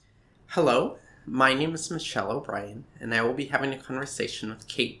Hello, my name is Michelle O'Brien, and I will be having a conversation with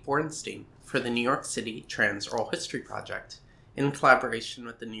Kate Bornstein for the New York City Trans Oral History Project in collaboration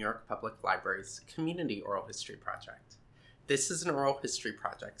with the New York Public Library's Community Oral History Project. This is an oral history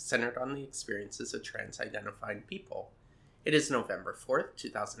project centered on the experiences of trans-identified people. It is November 4th,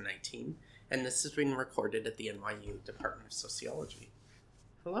 2019, and this is being recorded at the NYU Department of Sociology.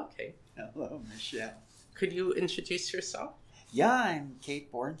 Hello, Kate. Hello, Michelle. Could you introduce yourself? Yeah, I'm Kate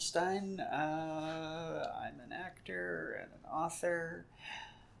Bornstein. I'm an actor and an author.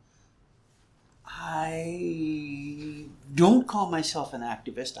 I don't call myself an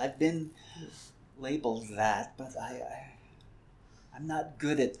activist. I've been labeled that, but I'm not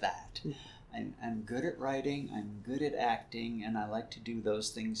good at that. I'm good at writing, I'm good at acting, and I like to do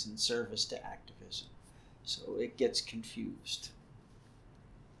those things in service to activism. So it gets confused.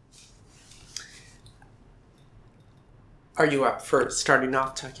 Are you up for starting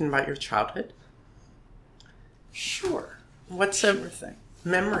off talking about your childhood? Sure. What's a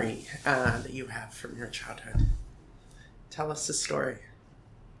memory that you have from your childhood? Tell us a story.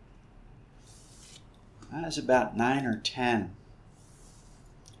 I was about 9 or 10.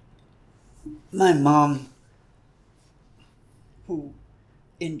 My mom, who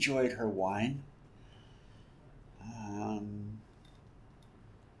enjoyed her wine,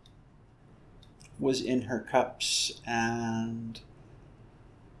 was in her cups and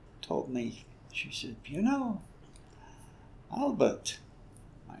told me, she said, Albert,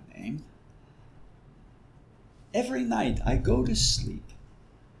 my name, every night I go to sleep,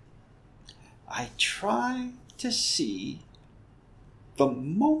 I try to see the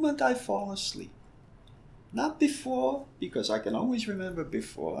moment I fall asleep. Not before, because I can always remember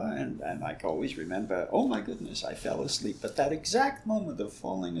before, and I can always remember, oh my goodness, I fell asleep. But that exact moment of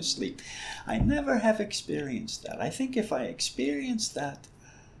falling asleep, I never have experienced that. I think if I experience that,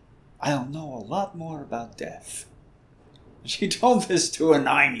 I'll know a lot more about death. She told this to a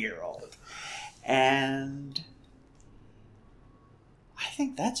 9-year-old. And I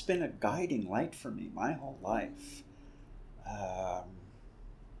think that's been a guiding light for me my whole life.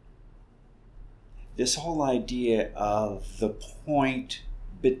 This whole idea of the point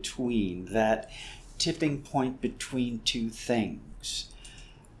between, that tipping point between two things.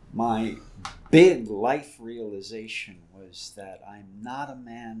 My big life realization was that I'm not a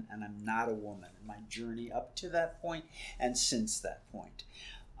man and I'm not a woman. My journey up to that point and since that point.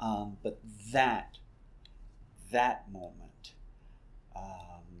 But that moment,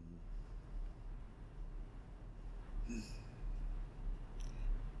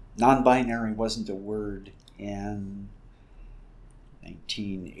 non-binary wasn't a word in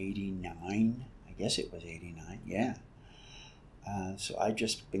 1989. I guess it was 89, yeah. So I've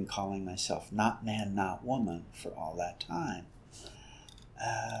just been calling myself not man, not woman for all that time.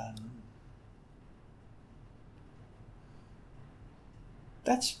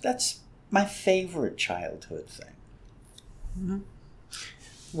 That's my favorite childhood thing. Mm-hmm.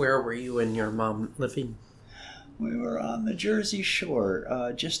 Where were you and your mom living? We were on the Jersey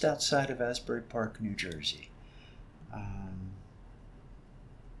Shore, just outside of Asbury Park, New Jersey.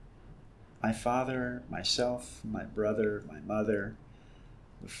 My father, myself, my brother, my mother,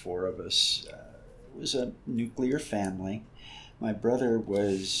 the four of us. It was a nuclear family. My brother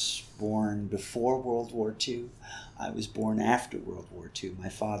was born before World War II. I was born after World War II. My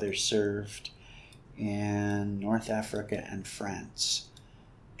father served in North Africa and France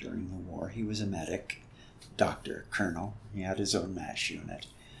during the war. He was a medic, doctor, colonel. He had his own MASH unit.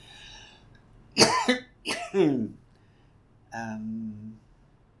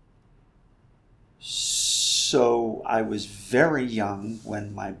 So I was very young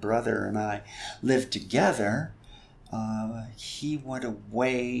when my brother and I lived together. He went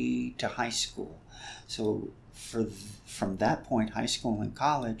away to high school. So from that point, high school and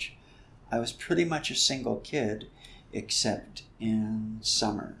college, I was pretty much a single kid, except in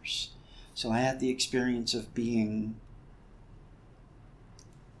summers. So I had the experience of being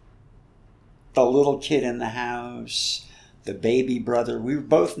the little kid in the house, the baby brother. We were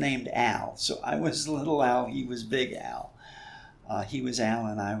both named Al. So I was little Al, he was big Al. He was Al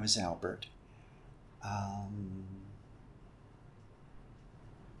and I was Albert.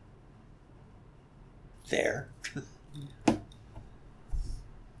 There.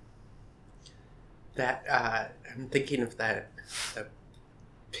 I'm thinking of that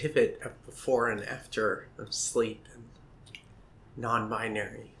pivot of before and after of sleep and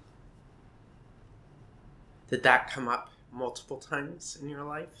non-binary. Did that come up multiple times in your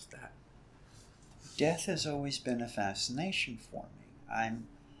life? Death has always been a fascination for me. I'm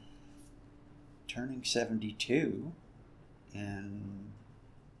turning 72 in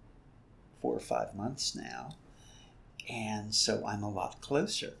 4 or 5 months now. And so I'm a lot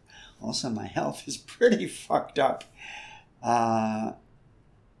closer. Also, my health is pretty fucked up. I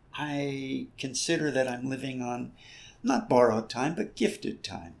consider that I'm living on not borrowed time, but gifted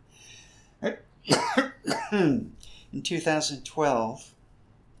time. In 2012,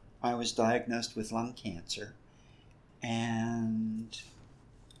 I was diagnosed with lung cancer, and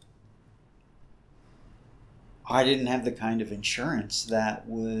I didn't have the kind of insurance that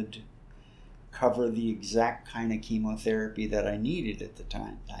would cover the exact kind of chemotherapy that I needed at the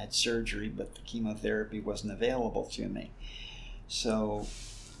time. I had surgery, but the chemotherapy wasn't available to me. So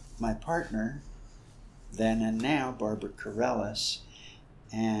my partner, then and now, Barbara Corellis,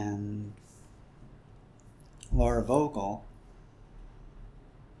 and Laura Vogel,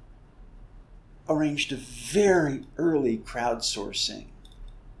 arranged a very early crowdsourcing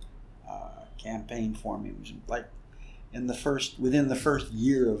campaign for me. It was like within the first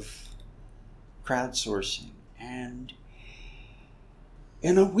year of crowdsourcing. And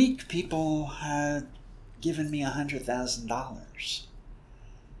in a week, people had given me $100,000.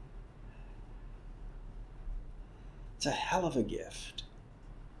 It's a hell of a gift.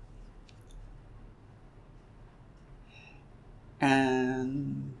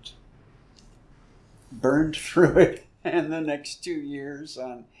 And burned through it in the next 2 years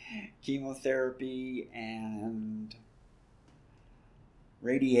on chemotherapy and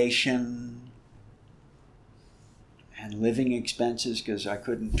radiation and living expenses because I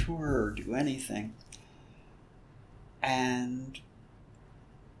couldn't tour or do anything. And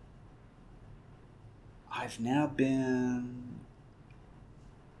I've now been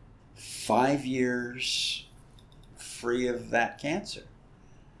 5 years free of that cancer.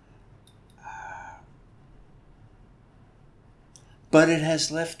 But it has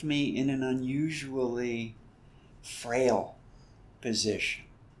left me in an unusually frail position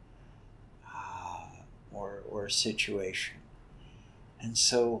or situation. And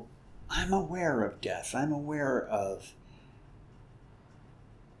so I'm aware of death. I'm aware of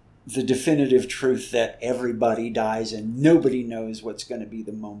the definitive truth that everybody dies and nobody knows what's going to be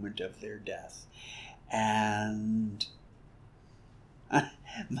the moment of their death. And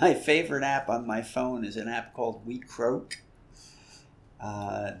my favorite app on my phone is an app called We Croak.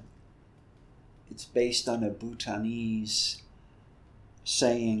 It's based on a Bhutanese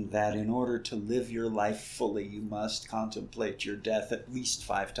saying that in order to live your life fully, you must contemplate your death at least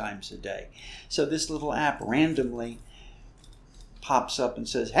 5 times a day. So this little app randomly pops up and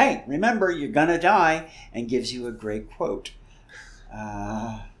says, hey, remember, you're gonna die, and gives you a great quote.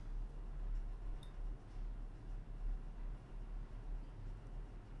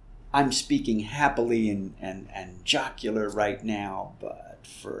 I'm speaking happily and jocular right now, but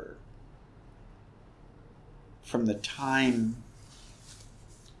from the time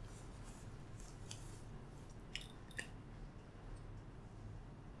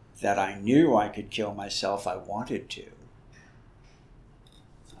that I knew I could kill myself, I wanted to,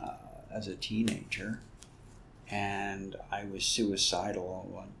 as a teenager, and I was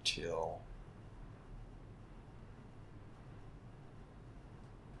suicidal until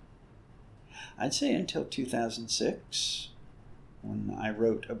I'd say until 2006, when I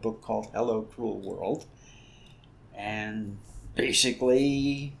wrote a book called Hello, Cruel World, and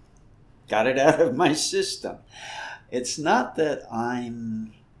basically got it out of my system. It's not that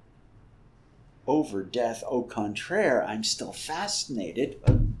I'm over death, au contraire, I'm still fascinated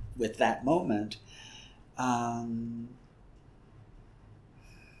with that moment.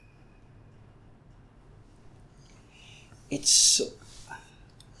 It's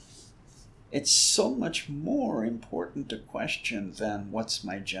so much more important a question than what's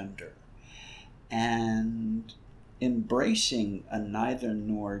my gender. And embracing a neither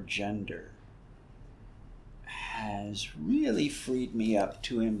nor gender has really freed me up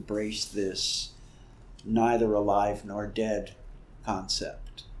to embrace this neither alive nor dead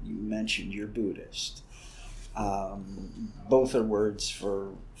concept. You mentioned you're Buddhist. Both are words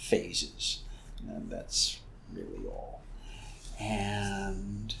for phases, and that's really all.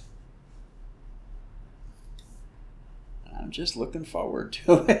 And I'm just looking forward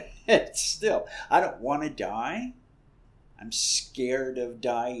to it still. I don't want to die. I'm scared of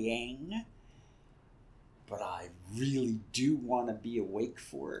dying. But I really do want to be awake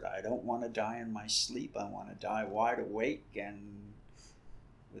for it. I don't want to die in my sleep. I want to die wide awake and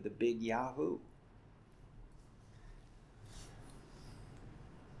with a big Yahoo.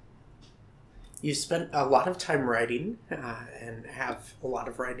 You spent a lot of time writing and have a lot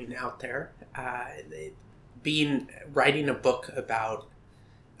of writing out there. Writing a book about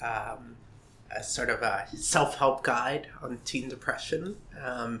a sort of a self-help guide on teen depression,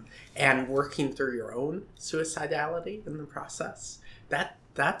 and working through your own suicidality in the process.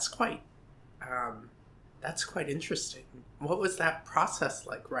 That's quite interesting. What was that process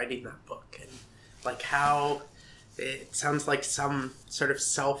like, writing that book, and like how it sounds like some sort of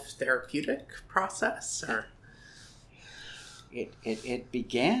self-therapeutic process? Or it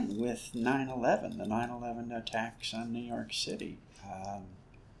began with 9/11, the 9/11 attacks on New York City.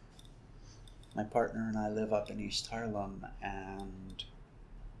 My partner and I live up in East Harlem, and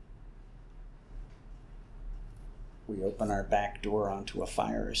we open our back door onto a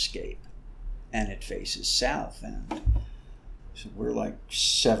fire escape, and it faces south, and so we're like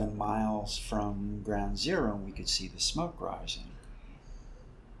 7 miles from ground zero, and we could see the smoke rising.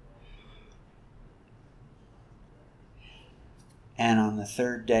 And on the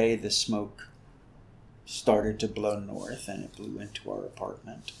third day, the smoke started to blow north, and it blew into our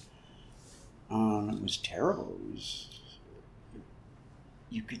apartment. It was terrible.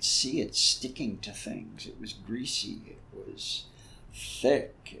 You could see it sticking to things. It was greasy. It was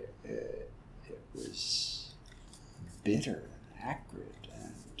thick. It was bitter and acrid.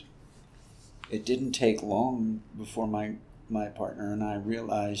 And it didn't take long before my partner and I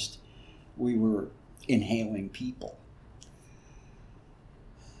realized we were inhaling people.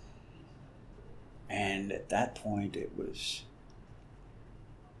 And at that point, it was,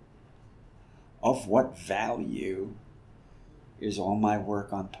 of what value is all my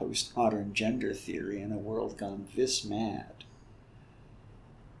work on postmodern gender theory in a world gone this mad?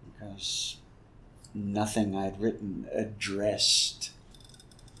 Because nothing I'd written addressed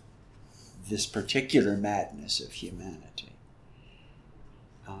this particular madness of humanity.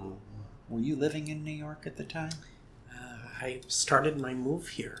 Were you living in New York at the time? I started my move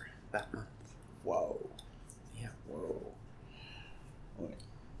here that month. Whoa. Yeah. Whoa. Boy.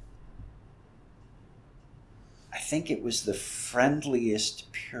 I think it was the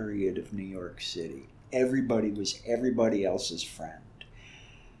friendliest period of New York City. Everybody was everybody else's friend.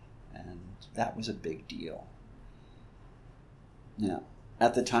 And that was a big deal. Now,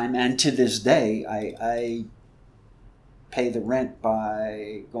 at the time and to this day, I pay the rent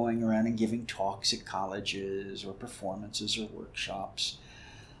by going around and giving talks at colleges or performances or workshops.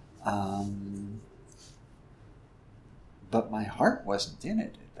 But my heart wasn't in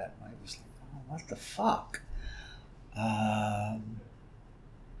it at that point. It was like, oh, what the fuck?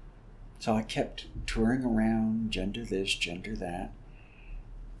 So I kept touring around, gender this, gender that.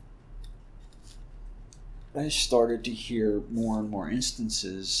 I started to hear more and more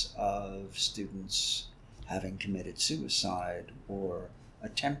instances of students having committed suicide or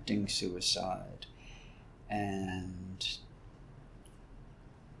attempting suicide. And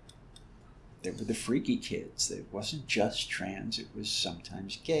they were the freaky kids. It wasn't just trans. It was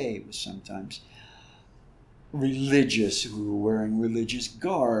sometimes gay. It was sometimes religious, who were wearing religious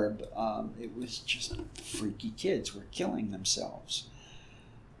garb. It was just freaky kids were killing themselves.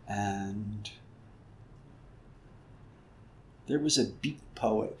 And there was a beat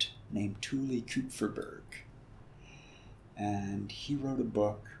poet named Thule Kupferberg. And he wrote a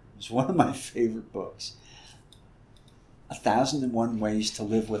book. It was one of my favorite books. 1,001 Ways to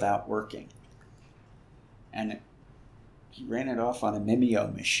Live Without Working. And he ran it off on a memoir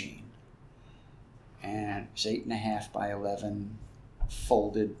machine. And it was 8.5 by 11,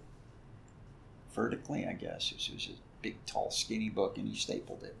 folded vertically, I guess. It was a big, tall, skinny book, and he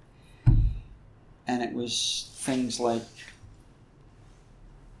stapled it. And it was things like,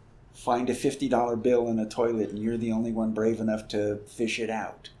 find a $50 bill in a toilet and you're the only one brave enough to fish it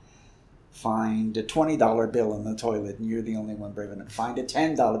out. Find a $20 bill in the toilet and you're the only one brave enough. Find a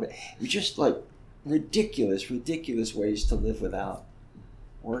 $10 bill. It was just like ridiculous ways to live without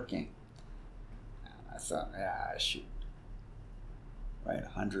working. And I thought, I should write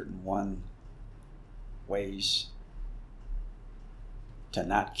 101 ways to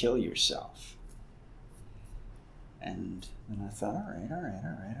not kill yourself. And then I thought, all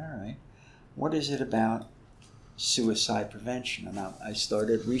right. What is it about suicide prevention? And I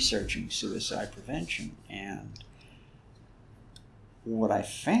started researching suicide prevention. And what I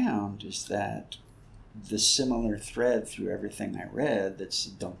found is that the similar thread through everything I read that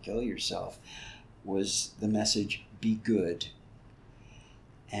said, don't kill yourself, was the message, be good.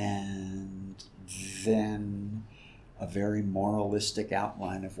 And then a very moralistic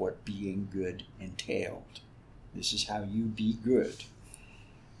outline of what being good entailed. This is how you be good.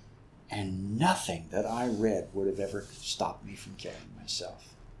 And nothing that I read would have ever stopped me from killing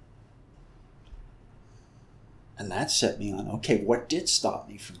myself. And that set me on, okay, what did stop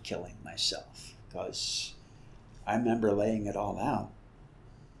me from killing myself? Because I remember laying it all out.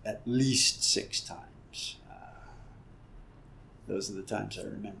 at least 6 times. Those are the times I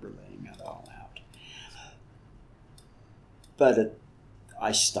remember laying it all out. But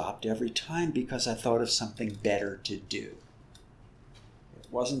I stopped every time because I thought of something better to do. It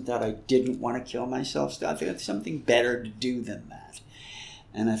wasn't that I didn't want to kill myself. I think it's something better to do than that.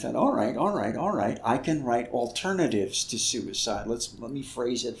 And I thought, all right, I can write alternatives to suicide. Let me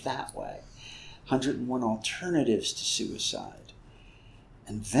phrase it that way. 101 alternatives to suicide.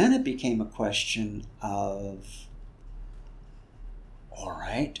 And then it became a question of, all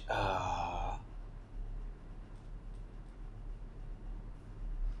right,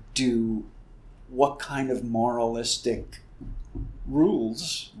 what kind of moralistic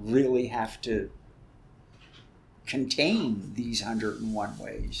rules really have to contain these 101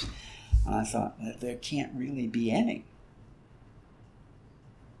 ways? And I thought, there can't really be any.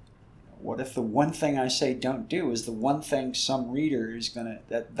 What if the one thing I say don't do is the one thing some reader is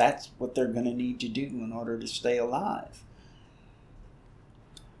that's what they're gonna need to do in order to stay alive?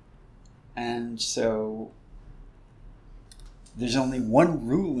 And so there's only one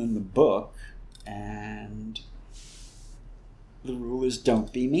rule in the book, and the rule is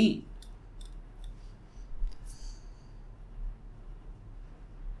don't be mean.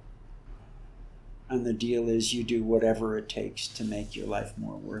 And the deal is you do whatever it takes to make your life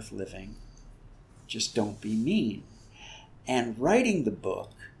more worth living. Just don't be mean. And writing the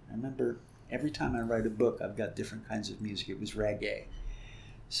book, I remember every time I write a book, I've got different kinds of music. It was reggae.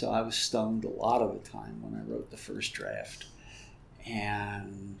 So I was stoned a lot of the time when I wrote the first draft.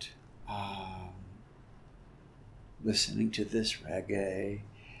 And listening to this reggae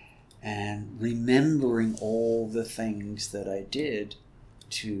and remembering all the things that I did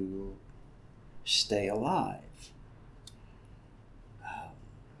to stay alive.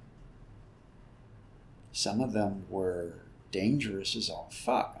 Some of them were dangerous as all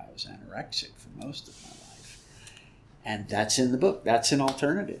fuck. I was anorexic for most of my life. And that's in the book. That's an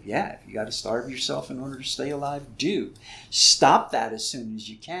alternative. Yeah, if you got to starve yourself in order to stay alive, do. Stop that as soon as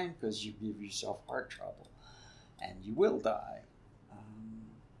you can, because you give yourself heart trouble. And you will die.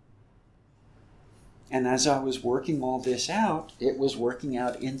 And as I was working all this out, it was working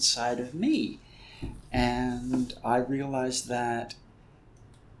out inside of me. And I realized that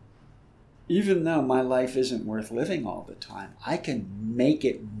even though my life isn't worth living all the time, I can make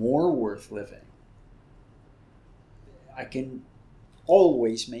it more worth living. I can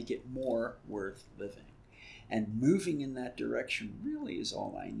always make it more worth living. And moving in that direction really is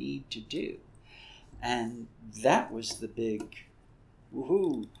all I need to do. And that was the big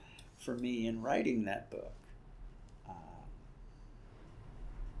woohoo for me in writing that book.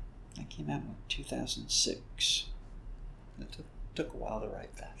 That came out in 2006. It took a while to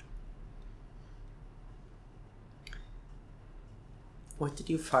write that. What did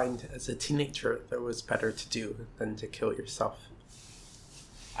you find as a teenager that was better to do than to kill yourself?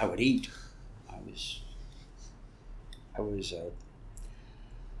 I would eat. I was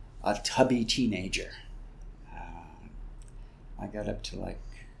a tubby teenager. I got up to like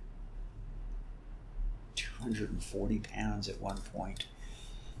 240 pounds at one point.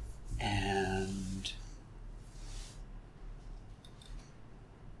 And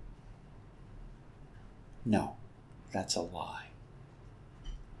no, that's a lie.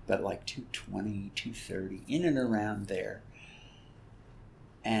 But like 220, 230, in and around there.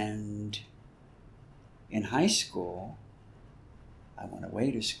 And in high school, I went away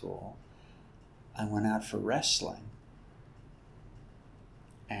to school. I went out for wrestling.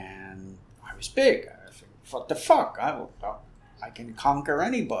 And I was big. I figured, what the fuck? I can conquer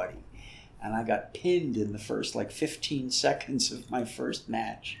anybody. And I got pinned in the first 15 seconds of my first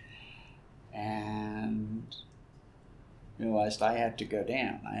match. And realized I had to go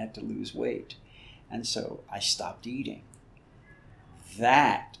down. I had to lose weight. And so I stopped eating.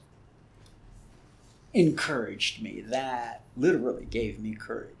 That encouraged me. That literally gave me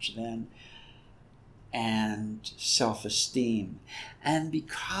courage then. And self-esteem. And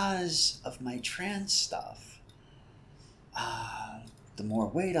because of my trans stuff, the more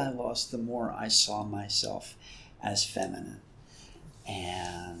weight I lost, the more I saw myself as feminine.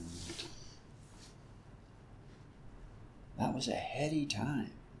 And that was a heady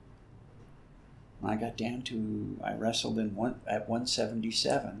time. When I got down to, I wrestled at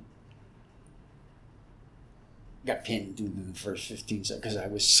 177. Got pinned in the first 15 seconds because I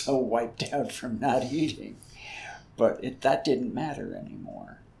was so wiped out from not eating. But that didn't matter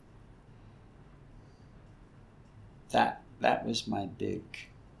anymore. That was my big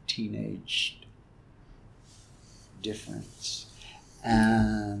teenage difference.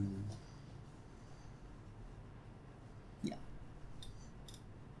 Yeah.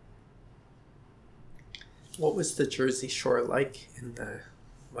 What was the Jersey Shore like in the,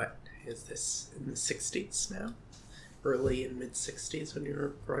 what is this, in the 60s now? Early and mid-60s when you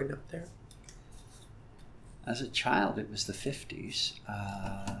were growing up there? As a child, it was the 50s.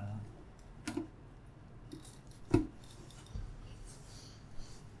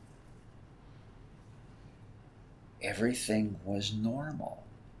 Everything was normal.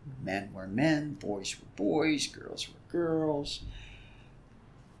 Men were men, boys were boys, girls were girls.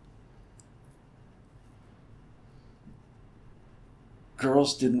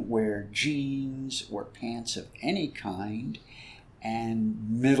 Girls didn't wear jeans or pants of any kind, and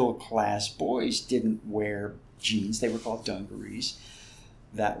middle-class boys didn't wear jeans. They were called dungarees.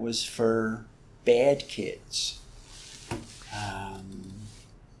 That was for bad kids.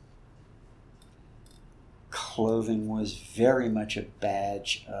 Clothing was very much a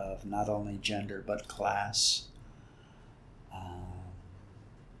badge of not only gender but class.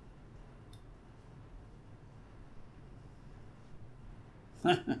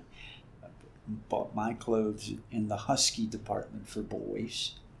 I bought my clothes in the husky department for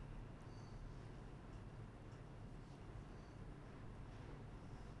boys.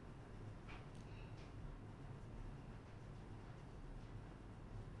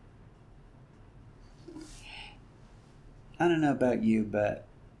 I don't know about you, but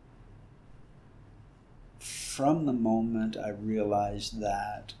from the moment I realized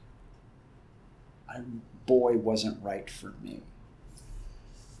that a boy wasn't right for me,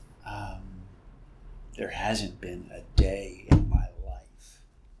 there hasn't been a day in my life,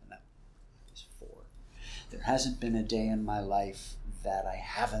 and that was 4, there hasn't been a day in my life that I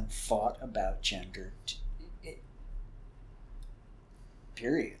haven't thought about gender,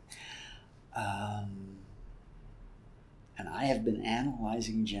 period. And I have been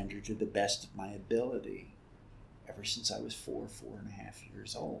analyzing gender to the best of my ability ever since I was 4.5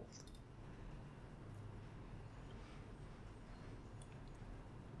 years old.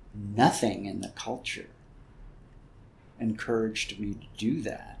 Nothing in the culture encouraged me to do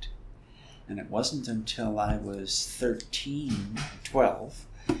that. And it wasn't until I was 12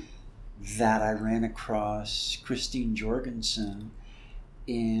 that I ran across Christine Jorgensen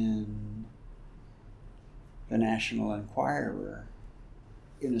in the National Enquirer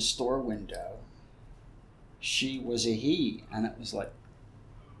in a store window. She was a he, and it was like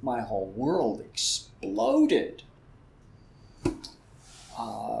my whole world exploded.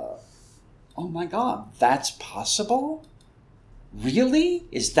 Oh my God, that's possible? Really?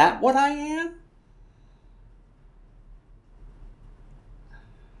 Is that what I am?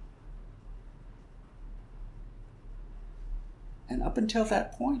 And up until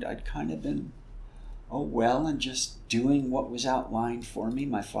that point, I'd kind of been, and just doing what was outlined for me.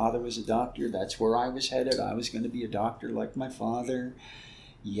 My father was a doctor. That's where I was headed. I was going to be a doctor like my father.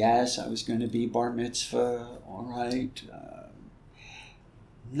 Yes, I was going to be bar mitzvah. All right.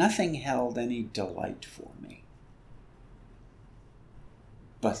 Nothing held any delight for me.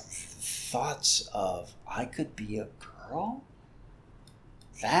 But thoughts of I could be a girl?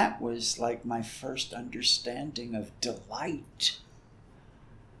 That was like my first understanding of delight.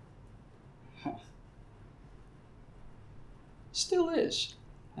 Still is.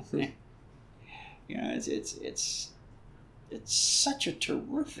 It's such a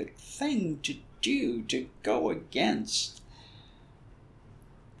terrific thing to do, to go against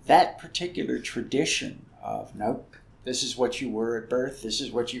that particular tradition of, nope, this is what you were at birth, this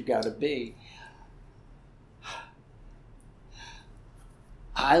is what you've got to be.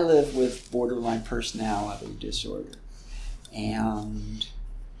 I live with borderline personality disorder, and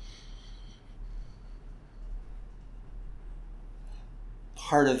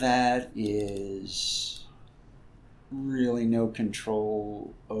part of that is really no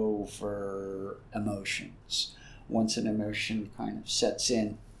control over emotions. Once an emotion kind of sets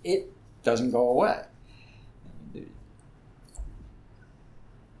in, it doesn't go away.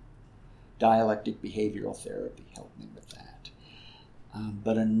 Dialectic behavioral therapy helped me with that.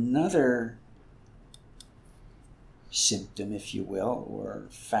 But another symptom, if you will, or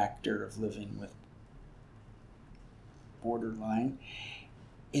factor of living with borderline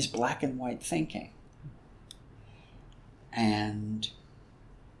is black and white thinking. And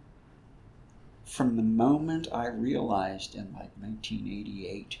from the moment I realized in like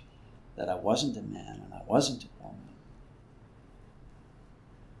 1988 that I wasn't a man and I wasn't a woman,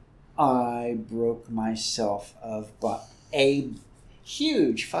 I broke myself of a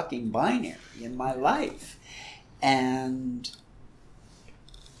huge fucking binary in my life. And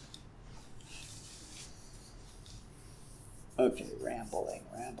okay, rambling.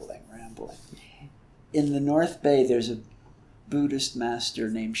 In the North Bay, there's a Buddhist master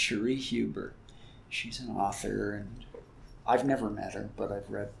named Cherie Huber. She's an author, and I've never met her, but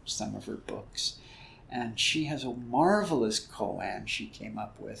I've read some of her books. And she has a marvelous koan she came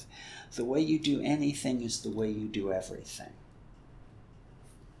up with. The way you do anything is the way you do everything.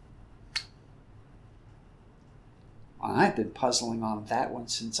 I've been puzzling on that one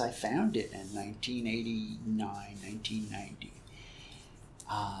since I found it in 1989, 1990.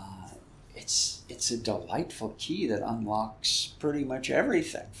 It's a delightful key that unlocks pretty much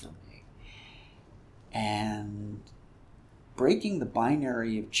everything for me. And breaking the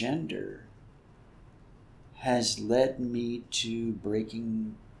binary of gender has led me to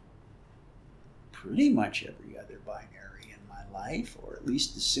breaking pretty much every other binary in my life, or at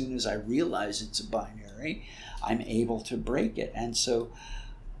least as soon as I realize it's a binary, I'm able to break it. And so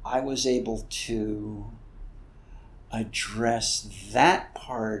I was able to address that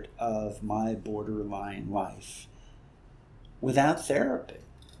part of my borderline life without therapy.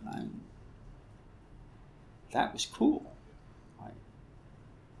 That was cool.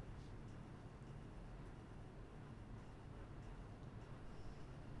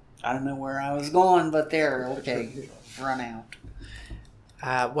 I don't know where I was going, but there, okay, run out.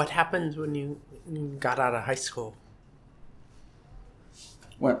 What happened when you got out of high school?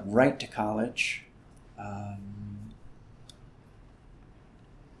 Went right to college.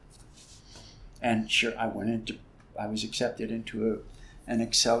 And sure, I was accepted into an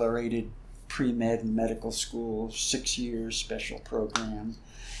accelerated pre-med and medical school, 6 years special program.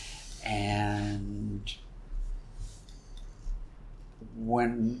 And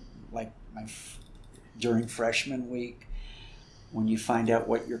when, during freshman week, when you find out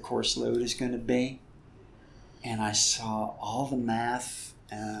what your course load is going to be, and I saw all the math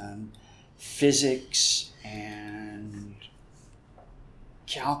and physics and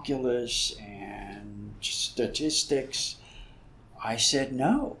calculus and statistics, I said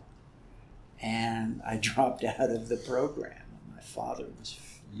no. And I dropped out of the program. My father was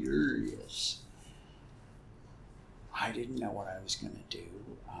furious. I didn't know what I was going to do.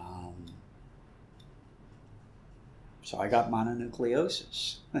 So I got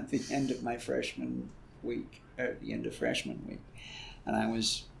mononucleosis at the end of my freshman week, And I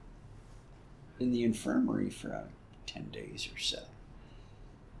was in the infirmary for 10 days or so.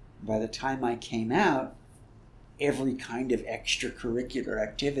 By the time I came out, every kind of extracurricular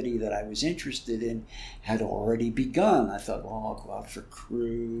activity that I was interested in had already begun. I thought, well, I'll go out for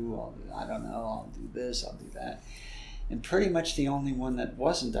crew, I'll do this, I'll do that. And pretty much the only one that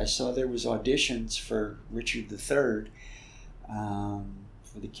wasn't, I saw there was auditions for Richard III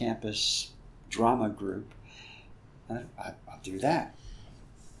for the campus drama group. I'll do that.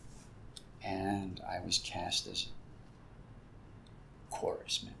 And I was cast as a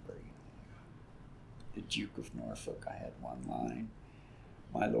chorus member. The Duke of Norfolk, I had one line,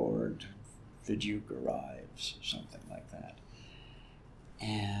 "My Lord, the Duke arrives," or something like that.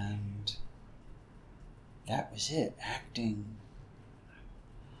 And that was it. Acting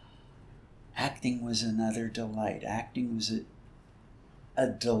was another delight. Acting was a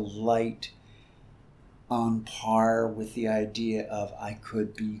delight on par with the idea of I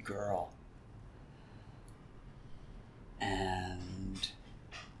could be girl. And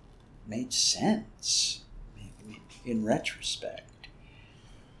made sense in retrospect.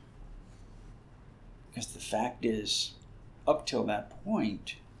 Because the fact is, up till that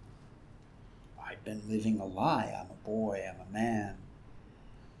point, I'd been living a lie. I'm a boy, I'm a man.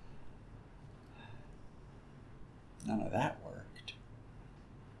 None of that worked.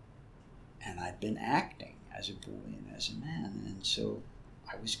 And I'd been acting as a boy and as a man, and so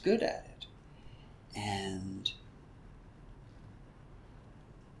I was good at it. And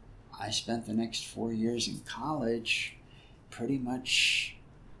I spent the next 4 years in college pretty much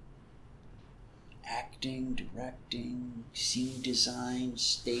acting, directing, scene design,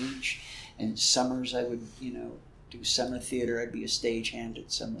 stage. And summers I would, do summer theater. I'd be a stagehand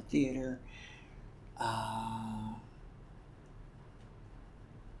at summer theater.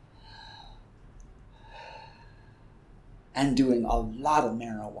 And doing a lot of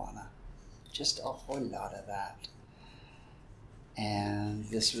marijuana. Just a whole lot of that. And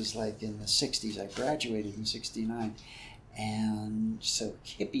this was like in the 60s. I graduated in 69. And so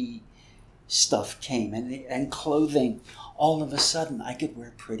hippie stuff came. And clothing. All of a sudden, I could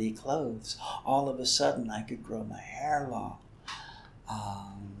wear pretty clothes. All of a sudden, I could grow my hair long.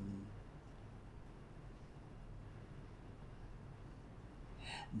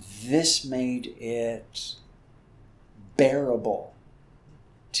 This made it bearable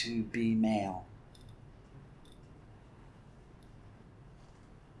to be male.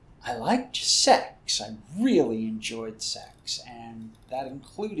 I liked sex. I really enjoyed sex, and that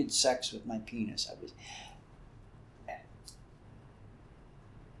included sex with my penis.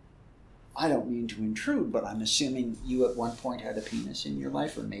 I don't mean to intrude, but I'm assuming you at one point had a penis in your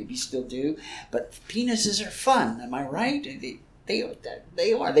life, or maybe still do. But penises are fun, am I right? They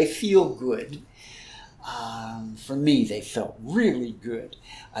are. They feel good. For me, they felt really good.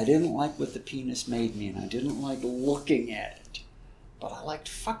 I didn't like what the penis made me, and I didn't like looking at it, but I liked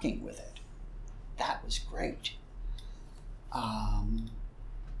fucking with it. That was great.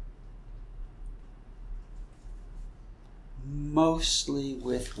 Mostly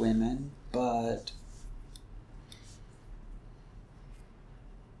with women, but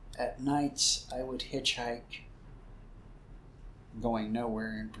at nights I would hitchhike, going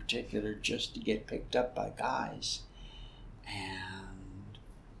nowhere in particular, just to get picked up by guys, and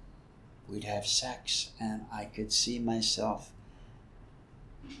we'd have sex, and I could see myself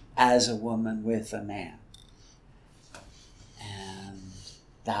as a woman with a man, and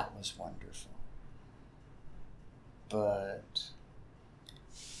that was wonderful. But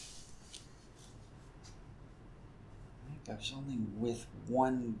I was only with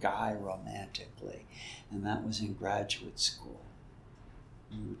one guy romantically, and that was in graduate school.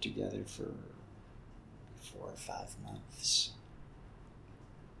 We were together for 4 or 5 months.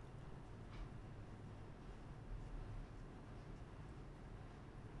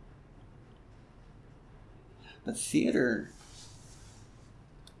 But theater,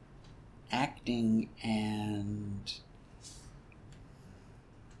 acting, and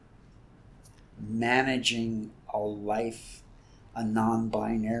managing a life, a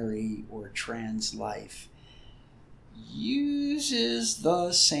non-binary or trans life, uses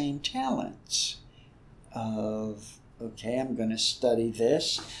the same talents of, okay, I'm going to study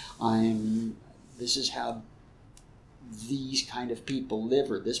this. This is how these kind of people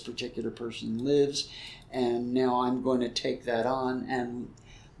live, or this particular person lives, and now I'm going to take that on and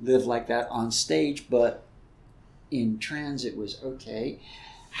live like that on stage. But in trans, it was, okay,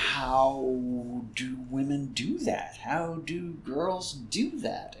 how do women do that? How do girls do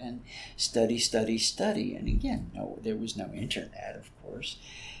that? And study. And again, no, there was no internet, of course.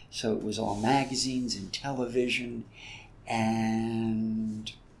 So it was all magazines and television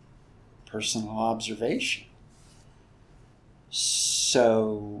and personal observation.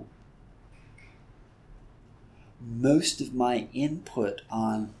 So most of my input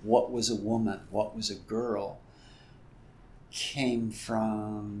on what was a woman, what was a girl, came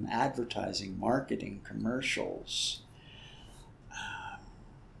from advertising, marketing, commercials.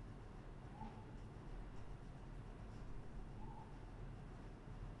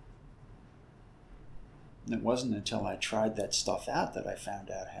 And it wasn't until I tried that stuff out that I found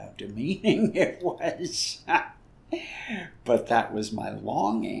out how demeaning it was. But that was my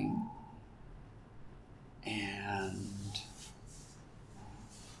longing. And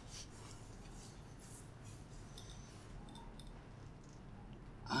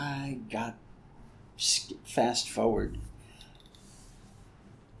I got fast forward.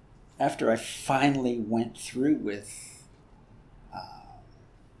 After I finally went through with, it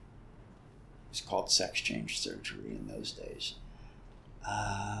was called sex change surgery in those days,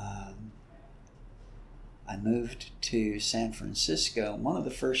 I moved to San Francisco. One of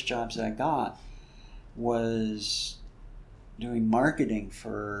the first jobs I got was doing marketing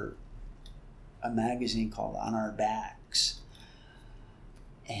for a magazine called On Our Backs.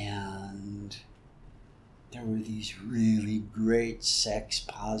 And there were these really great sex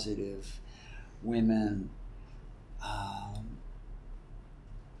positive women,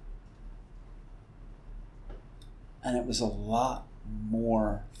 and it was a lot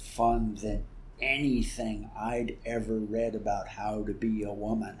more fun than anything I'd ever read about how to be a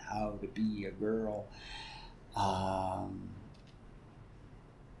woman, how to be a girl.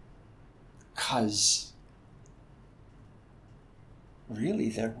 'Cause really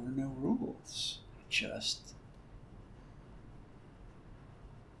there were no rules. Just,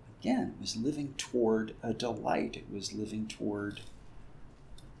 again, it was living toward a delight. It was living toward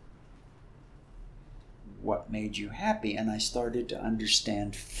what made you happy. And I started to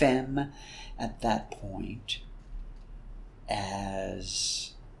understand femme at that point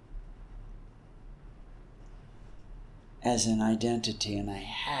as an identity, and I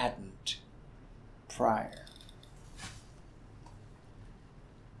hadn't prior.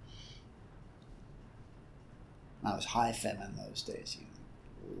 I was high femme in those days,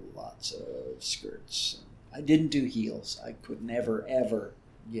 lots of skirts. I didn't do heels. I could never, ever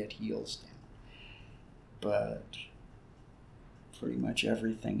get heels down. But pretty much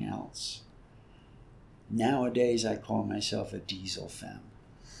everything else. Nowadays, I call myself a diesel femme.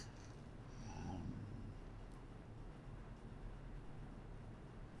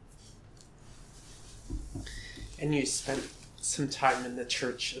 And you spent some time in the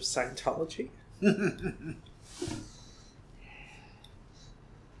Church of Scientology?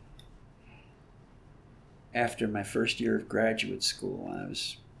 After my first year of graduate school, I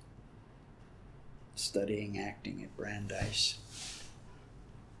was studying acting at Brandeis.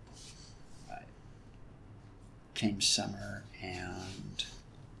 Came summer, and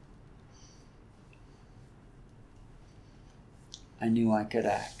I knew I could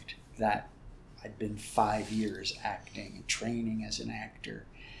act. That I'd been 5 years acting and training as an actor,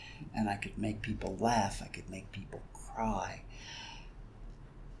 and I could make people laugh, I could make people cry.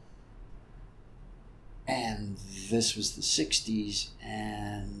 And this was the 60s,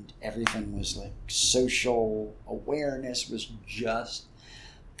 and everything was like social awareness was just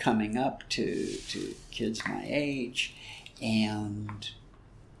coming up to kids my age. And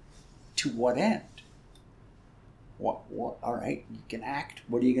to what end? What all right, you can act,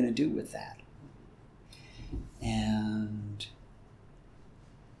 what are you going to do with that? And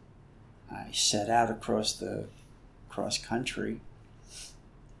I set out across country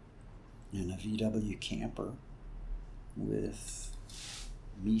in a VW camper with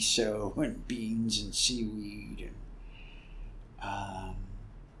miso and beans and seaweed, and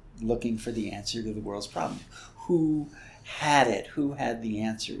looking for the answer to the world's problem. Who had it? Who had the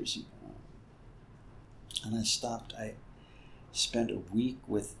answers? And I spent a week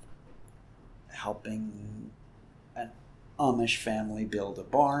with helping an Amish family build a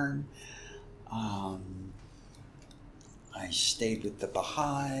barn. I stayed with the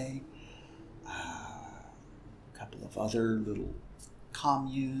Baha'i, a couple of other little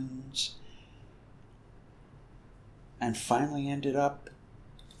communes, and finally ended up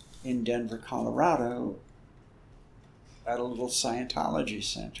in Denver, Colorado at a little Scientology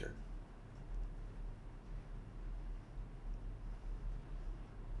center.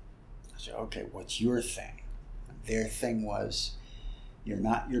 I said, okay, what's your thing? Their thing was, you're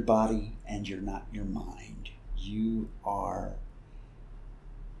not your body and you're not your mind. You are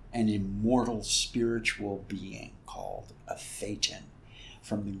an immortal spiritual being called a thetan,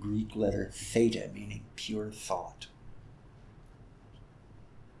 from the Greek letter theta, meaning pure thought.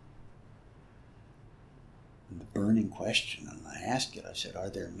 And the burning question, and I asked it, I said, are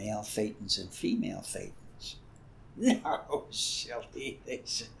there male thetans and female thetans? No, silly, they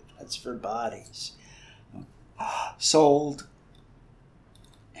said, that's for bodies. Sold.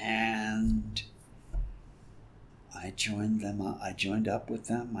 And I joined them. I joined up with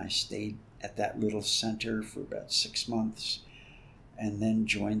them. I stayed at that little center for about 6 months, and then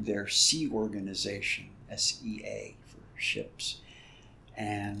joined their sea organization, SEA for ships.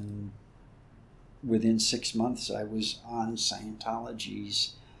 And within 6 months, I was on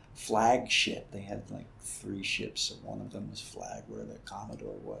Scientology's flagship. They had like 3 ships, so one of them was flagged where the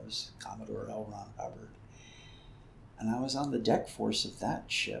Commodore was, Commodore L. Ron Hubbard. And I was on the deck force of that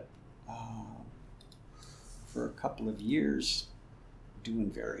ship for a couple of years,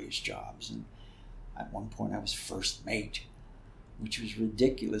 doing various jobs. And at one point I was first mate, which was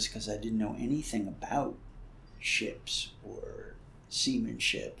ridiculous because I didn't know anything about ships or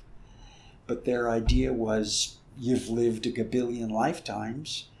seamanship. But their idea was, you've lived a gabillion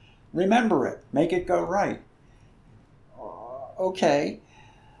lifetimes, remember it, make it go right. Okay.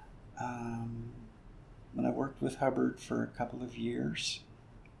 And I worked with Hubbard for a couple of years.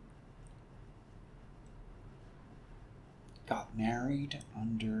 Got married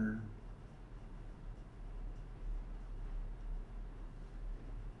under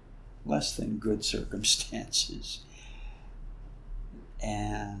less than good circumstances.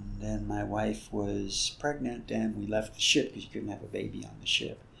 And then my wife was pregnant, and we left the ship because you couldn't have a baby on the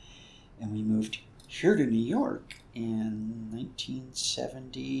ship. And we moved here to New York in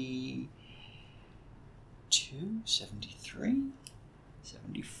 1972, 73,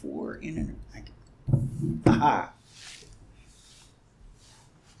 74, aha!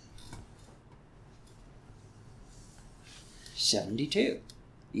 72,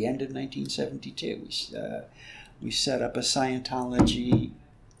 the end of 1972. We set up a Scientology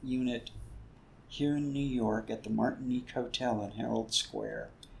unit here in New York at the Martinique Hotel in Herald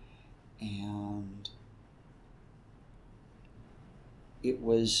Square. And it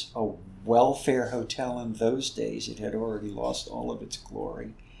was a welfare hotel in those days. It had already lost all of its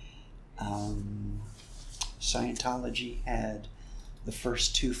glory. Scientology had the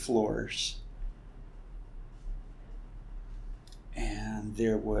first 2 floors. And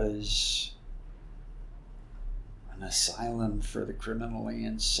there was an asylum for the criminally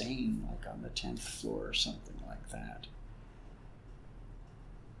insane, like on the 10th floor or something like that.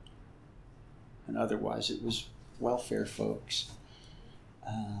 And otherwise it was welfare folks.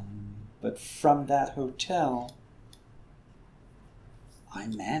 But from that hotel, I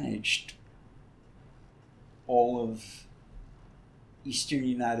managed all of Eastern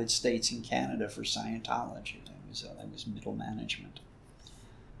United States and Canada for Scientology. That was middle management.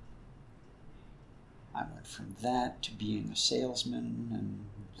 I went from that to being a salesman, and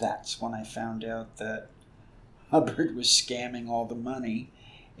that's when I found out that Hubbard was scamming all the money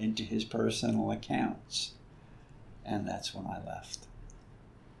into his personal accounts. And that's when I left.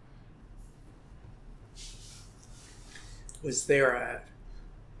 Was there a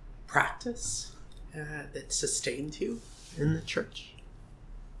practice that sustained you in the church?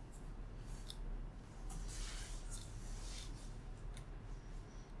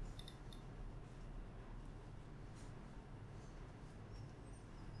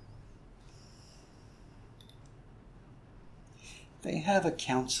 They have a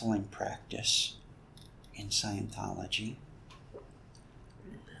counseling practice in Scientology.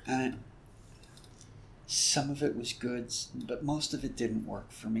 And some of it was good, but most of it didn't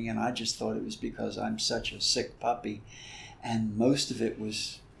work for me. And I just thought it was because I'm such a sick puppy. And most of it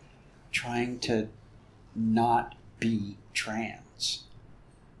was trying to not be trans.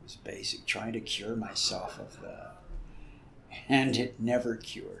 It was basic, trying to cure myself of that. And it never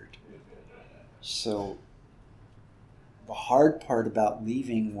cured. So the hard part about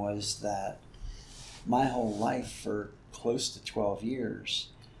leaving was that my whole life for close to 12 years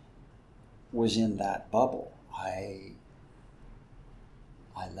was in that bubble. I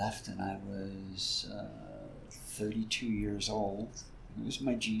left and I was 32 years old. It was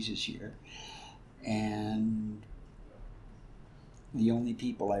my Jesus year. And the only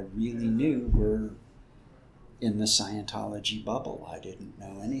people I really knew were in the Scientology bubble. I didn't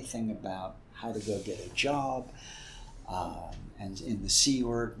know anything about how to go get a job. And in the Sea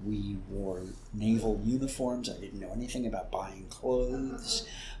Org, we wore naval uniforms. I didn't know anything about buying clothes,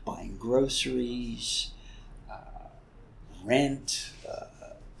 buying groceries, rent,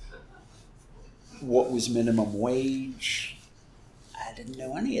 what was minimum wage. I didn't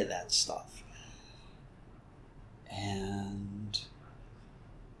know any of that stuff. And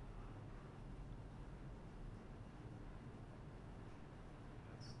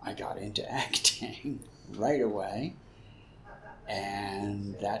I got into acting right away.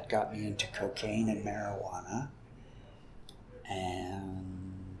 And that got me into cocaine and marijuana.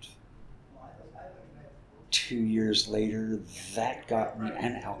 And 2 years later, that got me,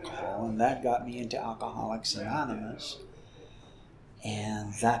 and alcohol, and that got me into Alcoholics Anonymous.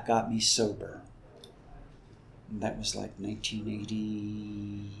 And that got me sober. And that was like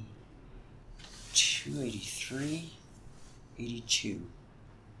 1982, 83, 82,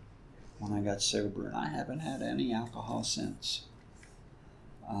 when I got sober. And I haven't had any alcohol since.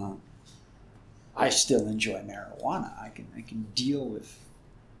 I still enjoy marijuana. I can deal with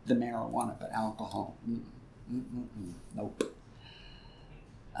the marijuana, but alcohol, nope.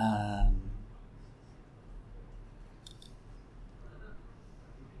 I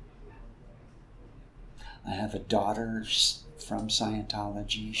have a daughter from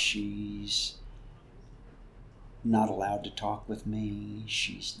Scientology. She's not allowed to talk with me.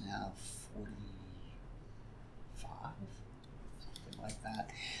 She's now 45, something like that.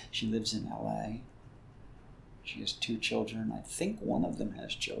 She lives in LA. She has 2 children. I think one of them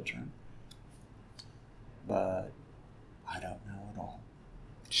has children, but I don't know at all.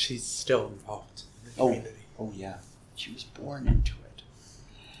 She's still involved in the community. Oh yeah. She was born into it.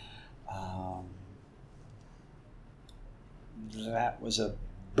 That was a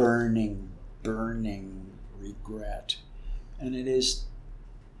burning regret. And it is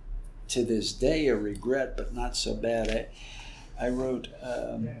to this day a regret, but not so bad. I wrote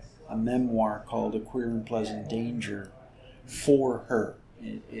a memoir called A Queer and Pleasant Danger for her,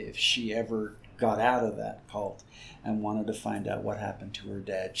 if she ever got out of that cult and wanted to find out what happened to her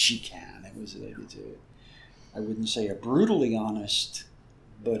dad. She can. It was I wouldn't say a brutally honest,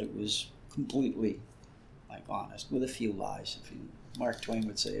 but it was completely like honest, with a few lies. Mark Twain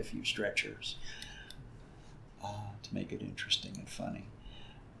would say a few stretchers to make it interesting and funny.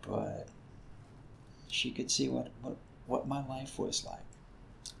 But she could see what my life was like.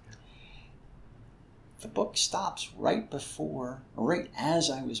 The book stops right as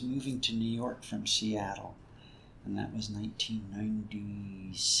I was moving to New York from Seattle. And that was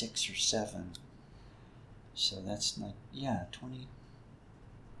 1996 or 7. So that's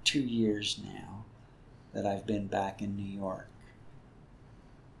 22 years now that I've been back in New York.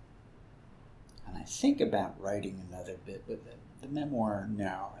 And I think about writing another bit, but the memoir,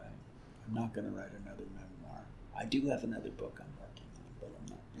 no, I'm not going to write another memoir. I do have another book I'm working on, but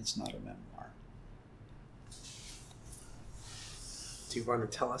it's not a memoir. Do you want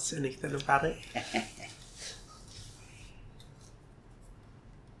to tell us anything about it?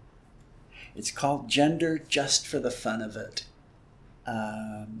 It's called Gender Just for the Fun of It.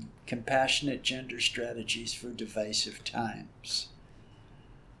 Compassionate Gender Strategies for Divisive Times.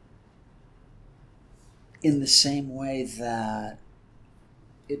 In the same way that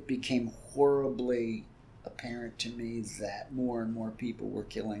it became horribly apparent to me that more and more people were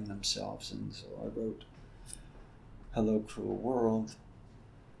killing themselves, and so I wrote Hello Cruel World.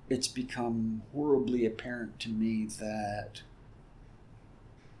 It's become horribly apparent to me that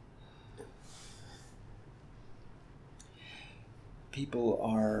people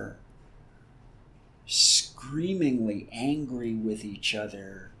are screamingly angry with each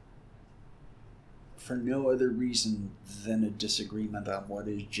other for no other reason than a disagreement on what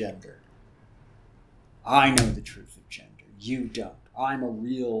is gender. I know the truth of gender. You don't. I'm a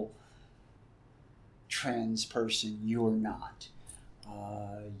real trans person. You're not.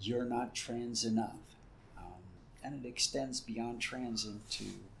 You're not trans enough. And it extends beyond trans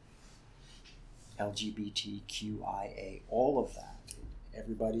into LGBTQIA, all of that.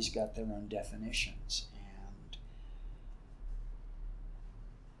 Everybody's got their own definitions. And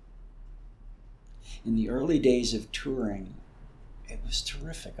in the early days of touring, it was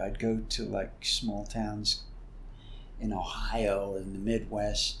terrific. I'd go to like small towns in Ohio, in the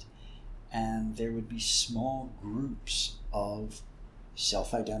Midwest, and there would be small groups of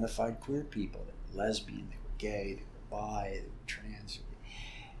self-identified queer people. They were lesbian, they were gay, they were bi, they were trans.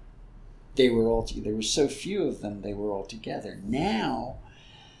 There were so few of them, they were all together. Now,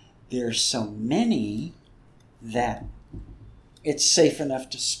 there's so many that it's safe enough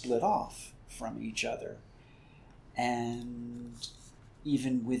to split off from each other. And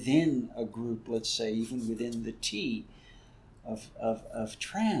even within a group, let's say, even within the T of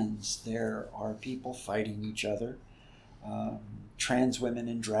trans, there are people fighting each other. Trans women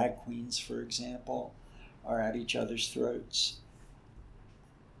and drag queens, for example, are at each other's throats.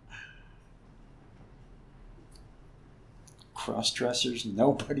 Cross-dressers,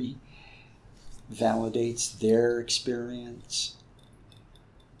 nobody validates their experience.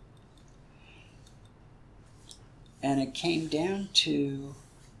 And it came down to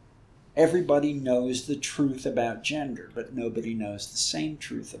everybody knows the truth about gender, but nobody knows the same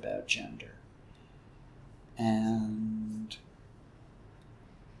truth about gender. And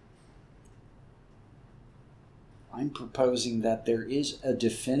I'm proposing that there is a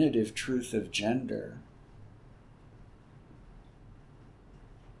definitive truth of gender.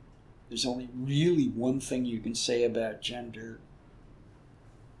 There's only really one thing you can say about gender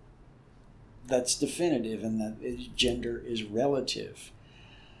that's definitive, and that is gender is relative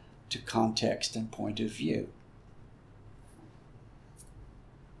to context and point of view.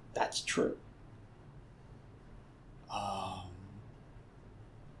 That's true.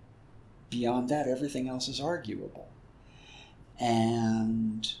 Beyond that, everything else is arguable.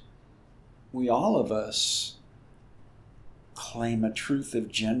 And all of us claim a truth of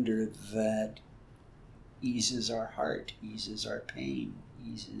gender that eases our heart, eases our pain,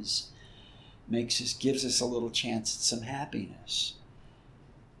 gives us a little chance at some happiness.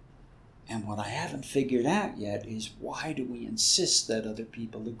 And what I haven't figured out yet is, why do we insist that other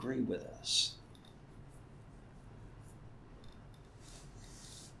people agree with us?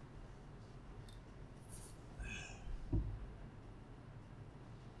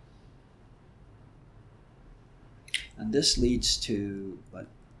 And this leads to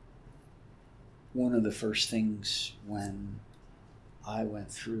one of the first things when I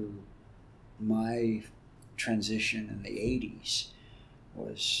went through my transition in the 80s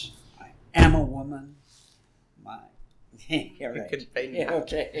was, I am a woman. Yeah, right. You could yeah,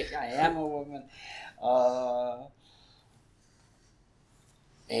 okay, I am a woman.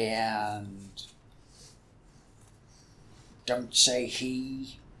 And don't say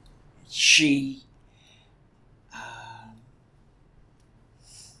he, she.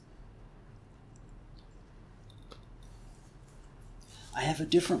 I have a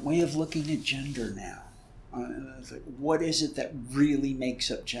different way of looking at gender now. It's like, what is it that really makes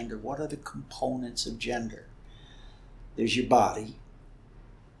up gender? What are the components of gender? There's your body.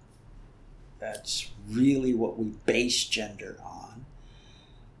 That's really what we base gender on.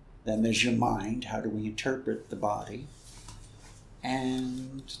 Then there's your mind. How do we interpret the body?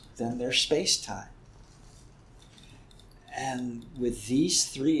 And then there's space-time. And with these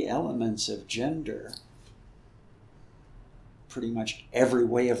three elements of gender, pretty much every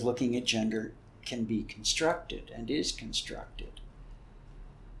way of looking at gender can be constructed and is constructed.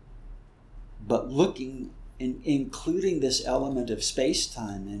 But including this element of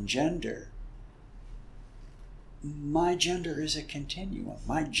space-time in gender, my gender is a continuum.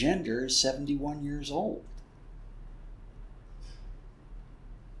 My gender is 71 years old.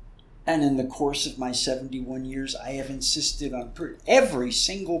 And in the course of my 71 years, I have insisted on every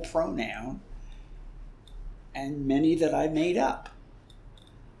single pronoun, and many that I made up.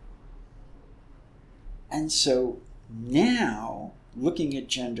 And so now, looking at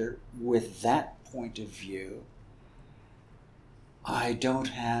gender with that point of view, I don't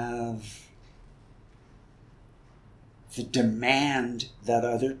have the demand that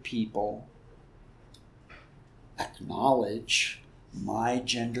other people acknowledge my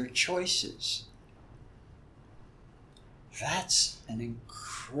gender choices. That's an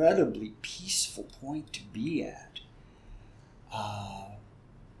incredibly peaceful point to be at.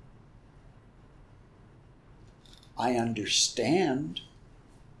 I understand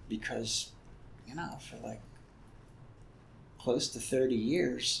because, for like close to 30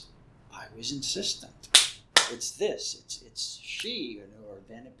 years, I was insistent. It's this, it's she, or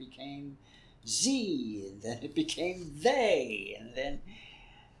then it became Z, and then it became they, and then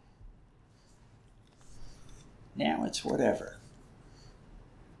now it's whatever.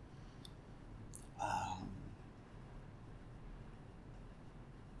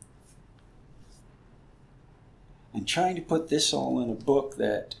 I'm trying to put this all in a book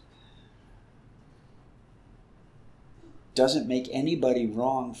that doesn't make anybody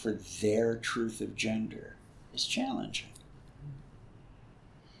wrong for their truth of gender. It's challenging.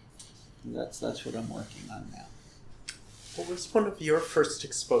 That's what I'm working on now. What was one of your first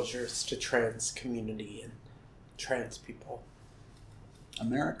exposures to trans community and trans people?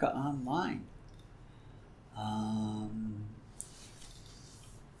 America Online.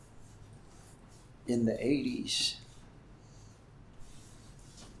 In the 80s,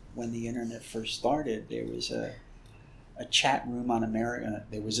 when the internet first started, there was a chat room on America.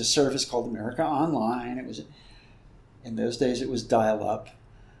 There was a service called America Online. It was, in those days, it was dial-up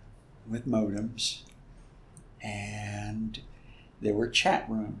with modems, and there were chat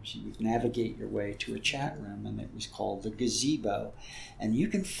rooms. You would navigate your way to a chat room, and it was called the Gazebo. And you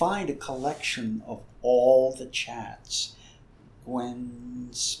can find a collection of all the chats. Gwen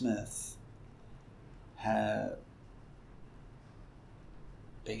Smith had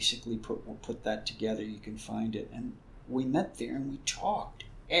basically put that together. You can find it. And we met there and we talked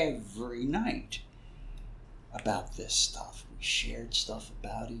every night about this stuff. We shared stuff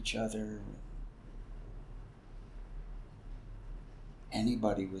about each other.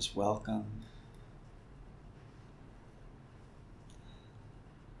 Anybody was welcome.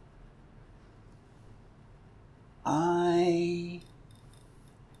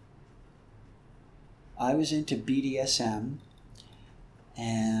 I was into BDSM,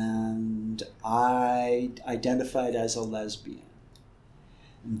 and I identified as a lesbian.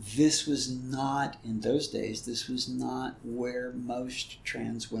 And this was not, in those days, this was not where most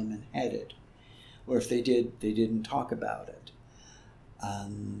trans women headed. Or if they did, they didn't talk about it.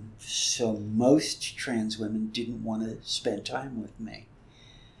 So most trans women didn't want to spend time with me.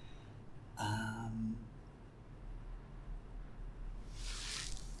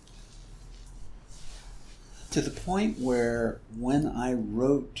 To the point where when I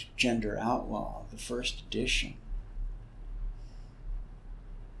wrote Gender Outlaw, the first edition,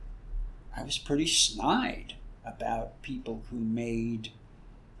 I was pretty snide about people who made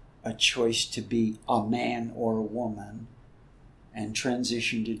a choice to be a man or a woman and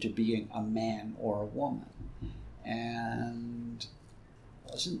transitioned into being a man or a woman. And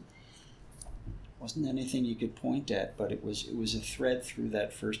wasn't anything you could point at, but it was a thread through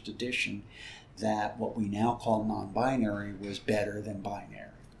that first edition that what we now call non-binary was better than binary.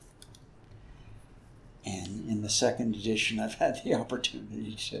 And in the second edition, I've had the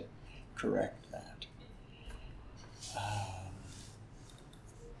opportunity to correct that.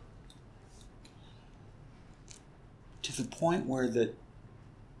 To the point where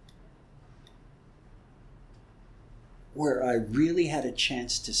I really had a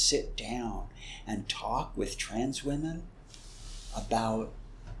chance to sit down and talk with trans women about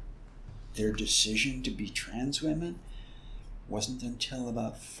their decision to be trans women wasn't until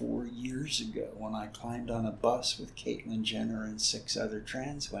about 4 years ago when I climbed on a bus with Caitlyn Jenner and 6 other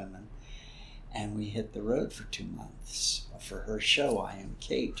trans women, and we hit the road for 2 months for her show, I Am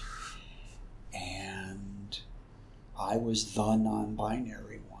Kate. And I was the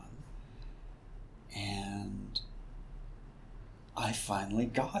non-binary one. And I finally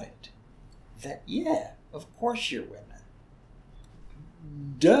got it. That, yeah, of course you're women.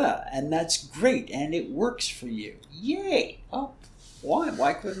 Duh, and that's great, and it works for you. Yay! Oh, why?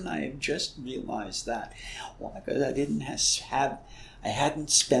 Why couldn't I have just realized that? Why? Because I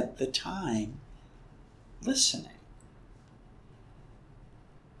hadn't spent the time listening.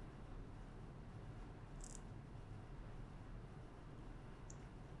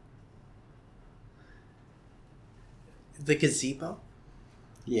 The gazebo?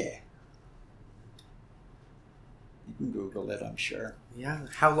 Yeah. You can Google it, I'm sure. Yeah.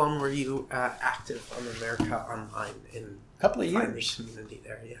 How long were you active on America Online in A couple of finding years. community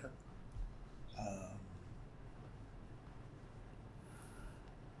there? Yeah.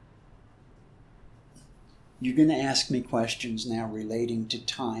 You're going to ask me questions now relating to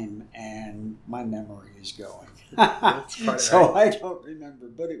time, and my memory is going. That's quite So right. I don't remember,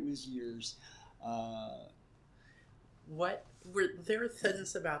 but it was years. What were there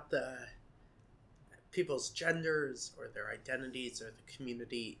things about the people's genders or their identities or the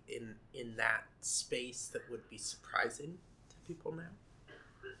community in that space that would be surprising to people now?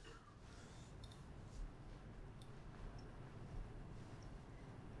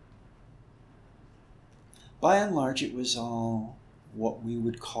 By and large, it was all what we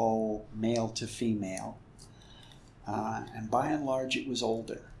would call male to female. And by and large, it was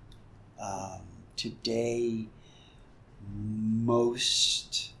older. Today,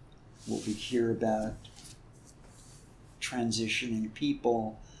 most what we hear about transitioning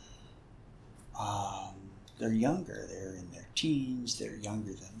people, they're younger. They're in their teens. They're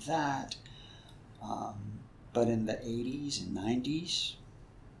younger than that. But in the 80s and 90s,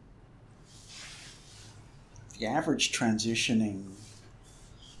 the average transitioning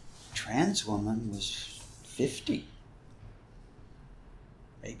trans woman was 50,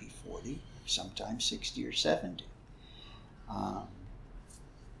 maybe 40, sometimes 60 or 70.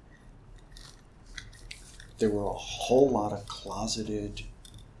 There were a whole lot of closeted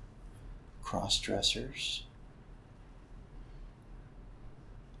cross-dressers.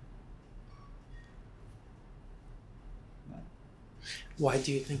 Why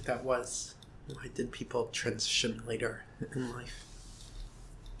do you think that was? Why did people transition later in life?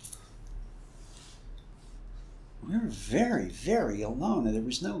 We were very, very alone. There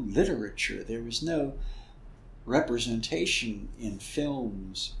was no literature. There was no representation in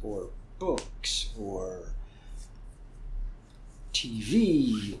films or books or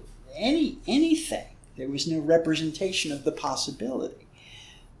TV, anything. There was no representation of the possibility,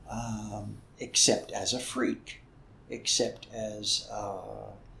 except as a freak, except as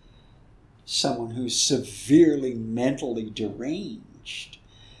someone who's severely mentally deranged.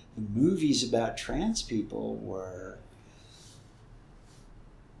 The movies about trans people were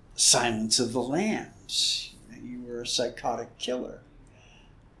Silence of the Lambs. You were a psychotic killer,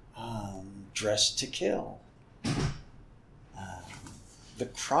 Dressed to Kill, The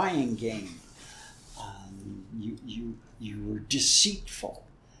Crying Game. You were deceitful.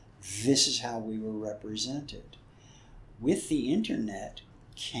 This is how we were represented. With the internet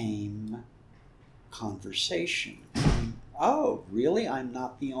came conversation. Oh, really? I'm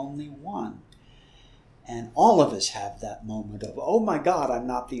not the only one. And all of us have that moment of, oh my God, I'm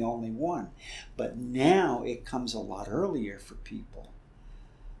not the only one. But now it comes a lot earlier for people.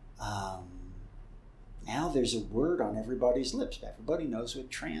 Now there's a word on everybody's lips. Everybody knows what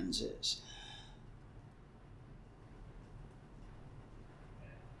trans is.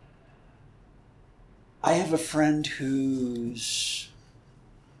 I have a friend who's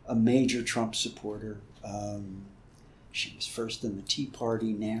a major Trump supporter. She was first in the Tea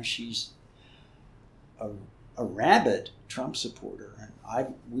Party. Now she's a rabid Trump supporter.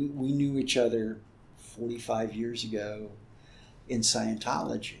 And we knew each other 45 years ago in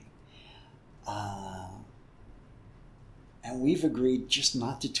Scientology. And we've agreed just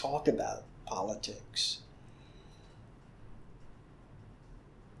not to talk about politics.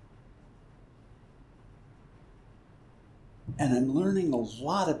 And I'm learning a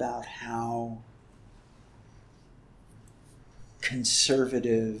lot about how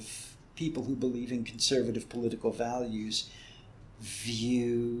conservative people who believe in conservative political values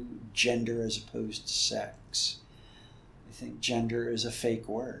view gender as opposed to sex. I think gender is a fake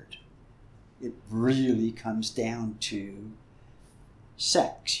word. It really comes down to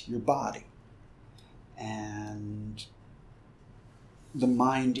sex, your body. And the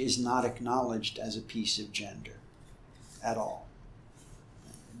mind is not acknowledged as a piece of gender at all.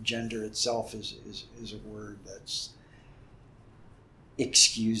 Gender itself is a word that's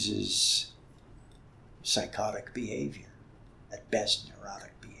excuses psychotic behavior, at best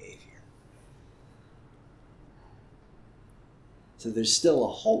neurotic behavior. So there's still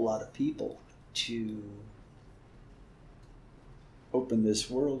a whole lot of people to open this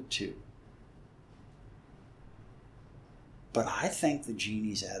world to. But I think the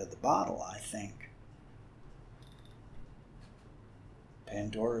genie's out of the bottle. I think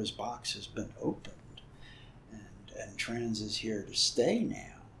Pandora's box has been opened, and trans is here to stay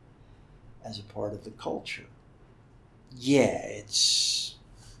now as a part of the culture. Yeah,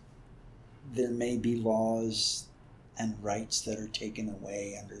 there may be laws and rights that are taken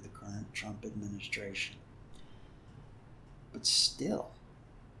away under the current Trump administration. But still,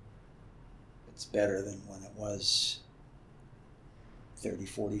 it's better than when it was 30,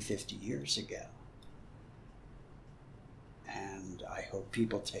 40, 50 years ago. And I hope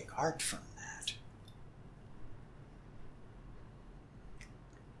people take heart from that.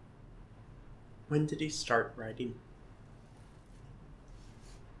 When did you start writing?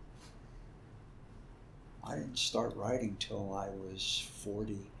 I didn't start writing till I was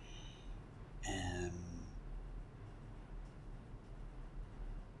 40, and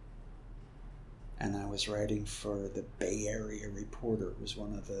I was writing for the Bay Area Reporter. It was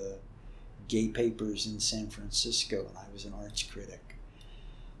one of the gay papers in San Francisco, and I was an arts critic.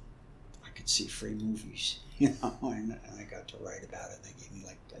 I could see free movies, and I got to write about it. They gave me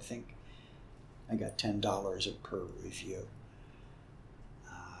I think I got $10 per review.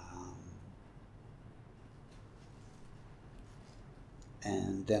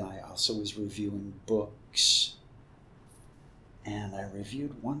 And then I also was reviewing books. And I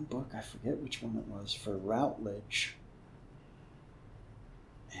reviewed one book, I forget which one it was, for Routledge.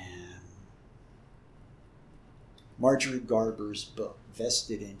 And Marjorie Garber's book,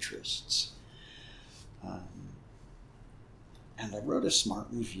 Vested Interests. And I wrote a smart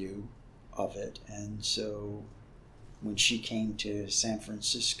review of it. And so when she came to San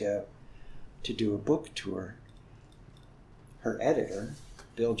Francisco to do a book tour, her editor,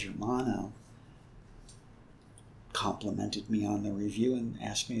 Bill Germano, complimented me on the review and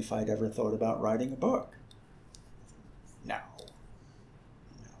asked me if I'd ever thought about writing a book. No,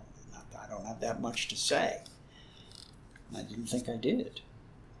 I don't have that much to say. I didn't think I did.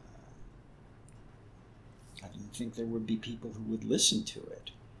 I didn't think there would be people who would listen to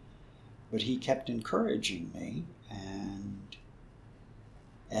it. But he kept encouraging me and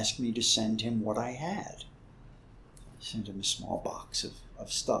asked me to send him what I had. I sent him a small box of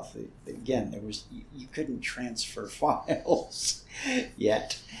stuff. Again, you couldn't transfer files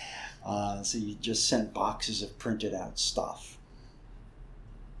yet. So you just sent boxes of printed out stuff.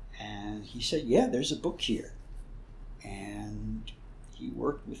 And he said, yeah, there's a book here. And he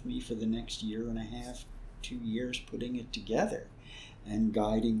worked with me for the next year and a half, 2 years, putting it together and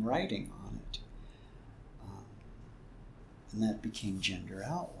guiding writing on it. And that became Gender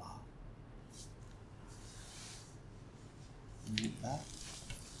Outlaw. And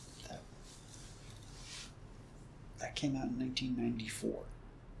that came out in 1994.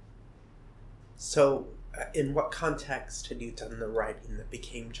 So, in what context had you done the writing that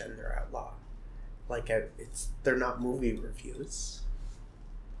became Gender Outlaw? They're not movie reviews.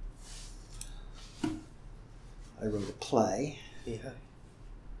 I wrote a play. Yeah.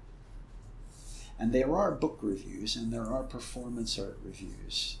 And there are book reviews and there are performance art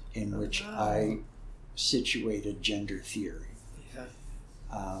reviews in which I situated gender theory. Yeah.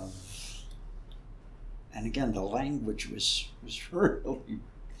 And again, the language was really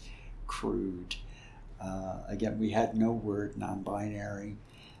crude. Again, we had no word non-binary.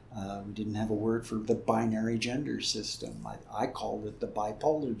 We didn't have a word for the binary gender system. I called it the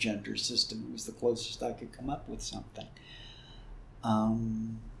bipolar gender system. It was the closest I could come up with something. I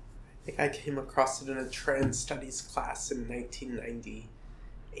think I came across it in a trans studies class in 1998.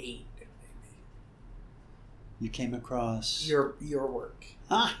 Maybe. You came across your work.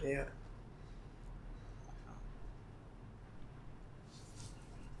 Ah. Yeah.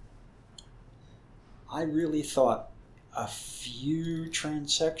 I really thought a few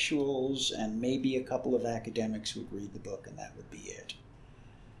transsexuals and maybe a couple of academics would read the book and that would be it.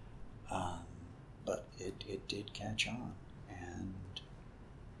 But it did catch on, and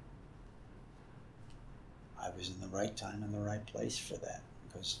I was in the right time and the right place for that,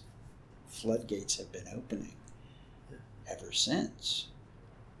 because floodgates have been opening ever since.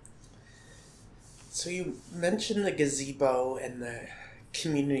 So you mentioned the gazebo and the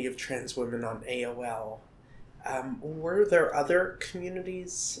community of trans women on AOL. Were there other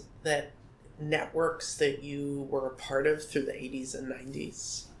communities, networks that you were a part of through the 80s and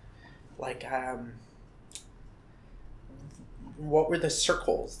 90s? What were the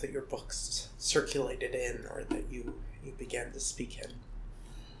circles that your books circulated in, or that you began to speak in?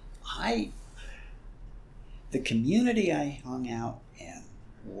 The community I hung out in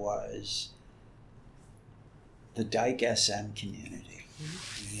was the dyke SM community.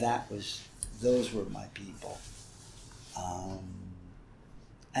 Mm-hmm. Those were my people.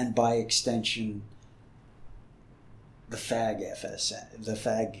 And by extension, the fag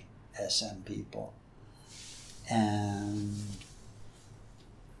SM people. And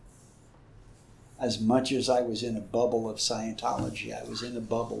as much as I was in a bubble of Scientology, I was in a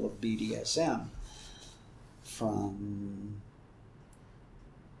bubble of BDSM from,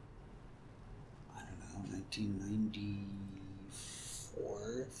 I don't know,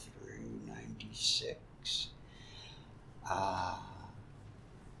 1994 through 96.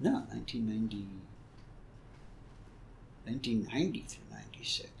 No, 1990 through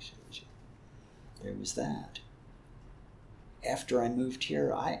 96. There was that. After I moved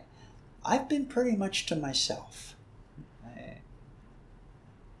here, I've been pretty much to myself.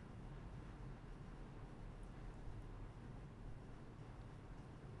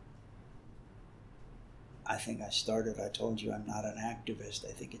 I think I told you I'm not an activist.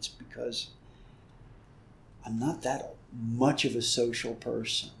 I think it's because I'm not that much of a social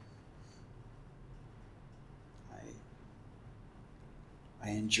person. I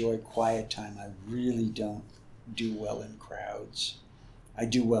enjoy quiet time. I really don't do well in crowds. I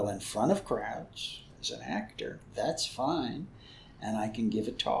do well in front of crowds as an actor. That's fine. And I can give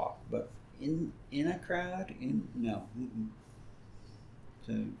a talk. But in a crowd, no.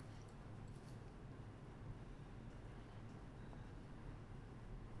 So,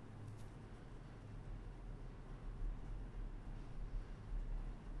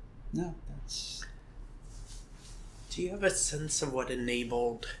 no, that's... Do you have a sense of what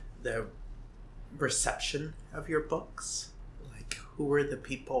enabled the reception of your books? Like, who were the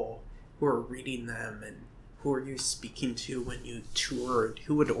people who were reading them, and who were you speaking to when you toured?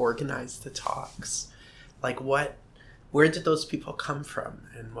 Who would organize the talks? Like, where did those people come from,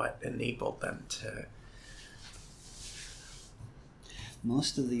 and what enabled them to...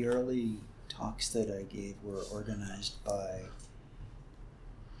 Most of the early talks that I gave were organized by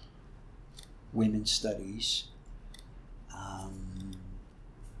women's studies,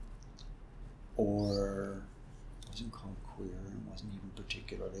 or it wasn't called queer, and wasn't even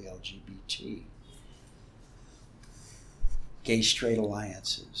particularly LGBT. Gay straight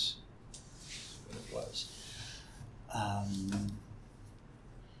alliances, is what it was.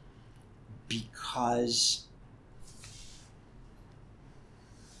 Because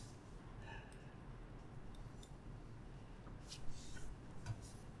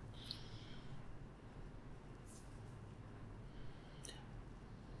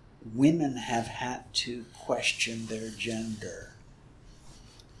women have had to question their gender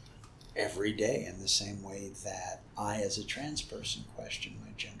every day in the same way that I, as a trans person, question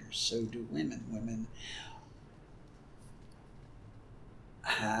my gender. So do women. Women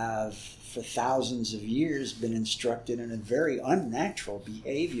have, for thousands of years, been instructed in a very unnatural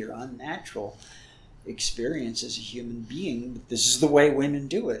behavior, unnatural experience as a human being. But this is the way women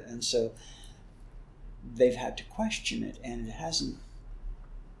do it. And so they've had to question it, and it hasn't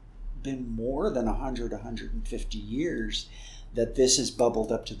been more than 100, 150 years that this has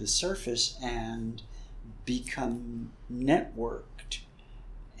bubbled up to the surface and become networked.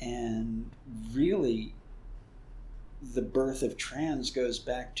 And really, the birth of trans goes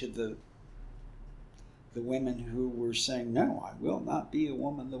back to the women who were saying, no, I will not be a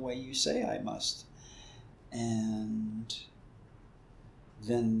woman the way you say I must. And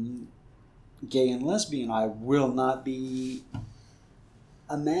then gay and lesbian, I will not be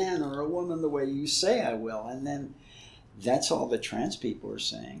a man or a woman the way you say I will. And then that's all the trans people are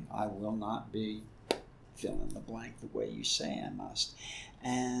saying. I will not be fill in the blank the way you say I must.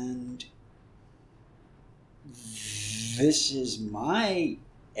 And this is my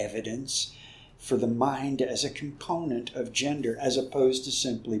evidence for the mind as a component of gender, as opposed to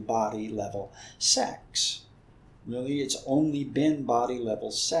simply body level sex. Really, it's only been body level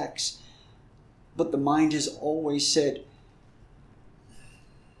sex, but the mind has always said,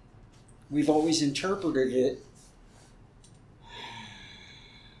 we've always interpreted it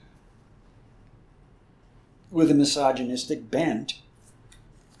with a misogynistic bent,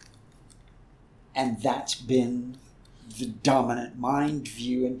 and that's been the dominant mind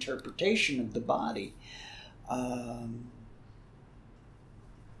view interpretation of the body.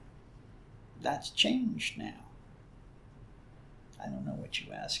 That's changed now. I don't know what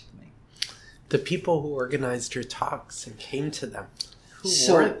you asked me. The people who organized your talks and came to them, who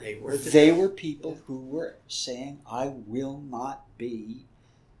were they? They were people who were saying, I will not be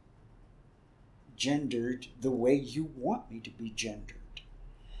gendered the way you want me to be gendered.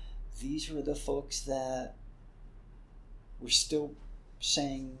 These were the folks that were still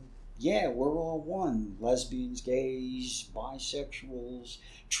saying, yeah, we're all one. Lesbians, gays, bisexuals,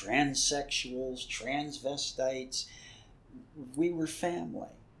 transsexuals, transvestites. We were family.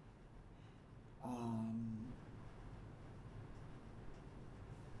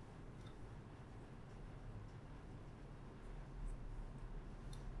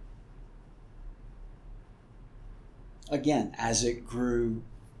 Again, as it grew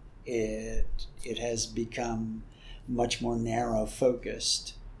it has become much more narrow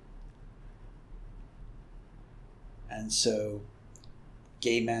focused. And so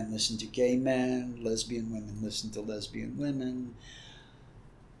gay men listen to gay men, lesbian women listen to lesbian women,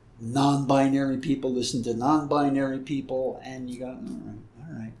 non-binary people listen to non-binary people, and you go,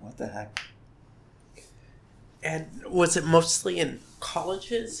 all right, what the heck? And was it mostly in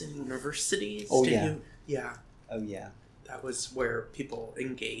colleges and universities? Oh, Yeah. Oh, yeah. That was where people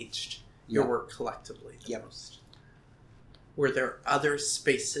engaged your work collectively the most. Were there other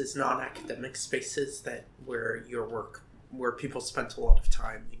spaces, non-academic spaces, where people spent a lot of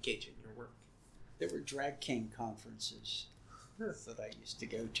time engaging your work? There were drag king conferences that I used to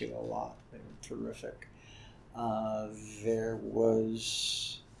go to a lot. They were terrific. There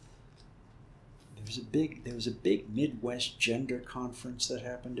was a big Midwest gender conference that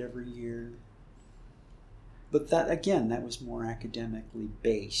happened every year. But that was more academically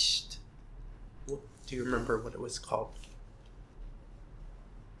based. Do you remember what it was called?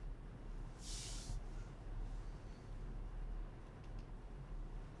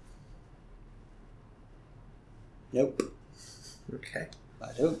 Nope. Okay.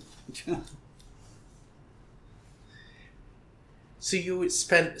 I don't. So you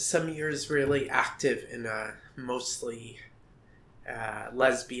spent some years really active in a mostly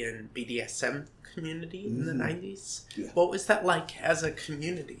lesbian BDSM community in the 90s. Yeah. What was that like as a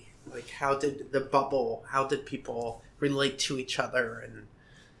community? Like, how did people relate to each other? And,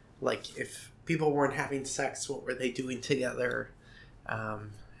 like, if people weren't having sex, what were they doing together?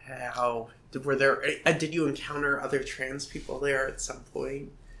 Did you encounter other trans people there at some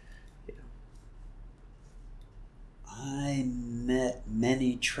point? I met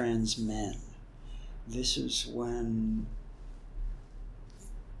many trans men. This is when,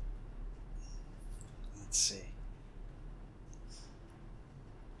 let's see,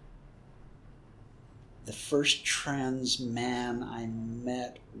 the first trans man I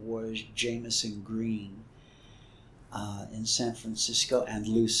met was Jameson Green in San Francisco, and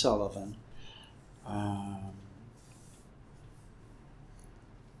Lou Sullivan.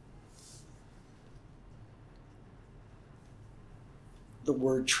 The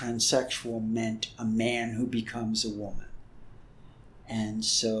word transsexual meant a man who becomes a woman. And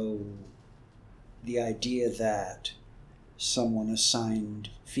so the idea that someone assigned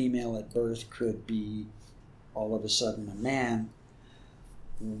female at birth could be all of a sudden a man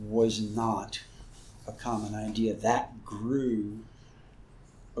was not a common idea. That grew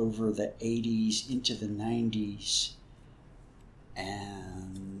over the 80s into the 90s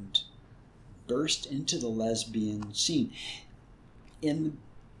and burst into the lesbian scene. In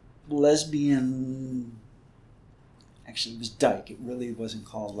the lesbian, actually it was dyke, it really wasn't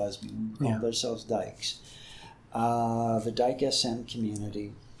called lesbian, we called ourselves dykes. The dyke SM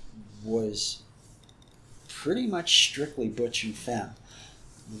community was pretty much strictly butch and femme.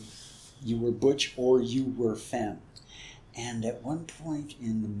 You were butch or you were femme. And at one point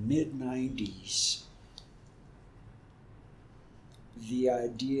in the mid-90s, the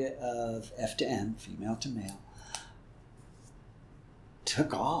idea of F to N, female to male,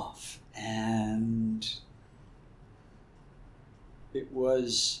 took off, and it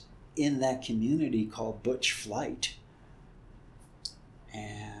was in that community called Butch Flight,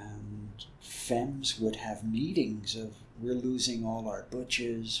 and femmes would have meetings of, we're losing all our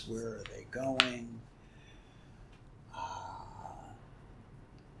butches, where are they going,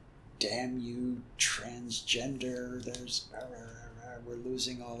 damn you transgender, we're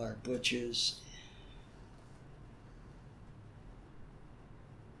losing all our butches.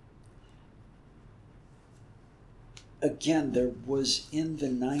 Again, there was, in the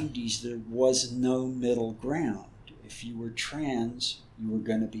 90s, there was no middle ground. If you were trans, you were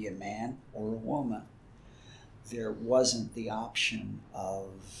going to be a man or a woman. There wasn't the option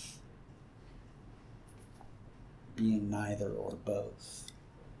of being neither or both,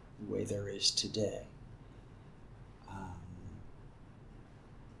 the way there is today.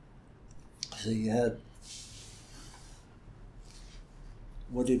 So you had,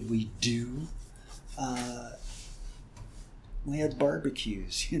 what did we do? We had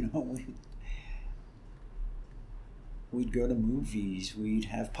barbecues, we'd go to movies, we'd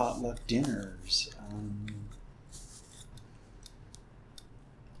have potluck dinners,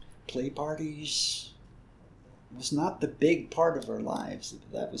 play parties was not the big part of our lives.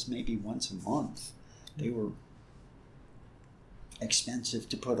 That was maybe once a month. They were expensive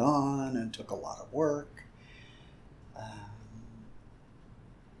to put on and took a lot of work.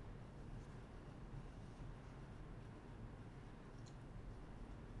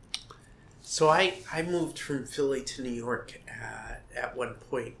 So I moved from Philly to New York at one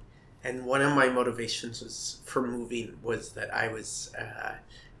point, And one of my motivations for moving was that I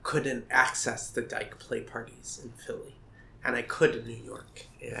couldn't access the dyke play parties in Philly, and I could in New York.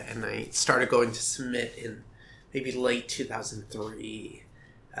 And I started going to Submit in maybe late 2003,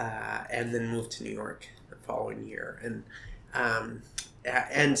 and then moved to New York the following year. And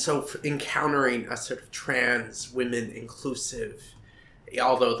so encountering a sort of trans women inclusive,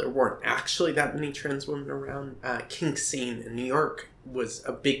 although there weren't actually that many trans women around, kink scene in New York was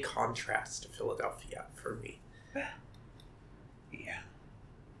a big contrast to Philadelphia for me. Yeah.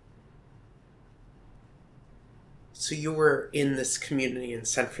 So you were in this community in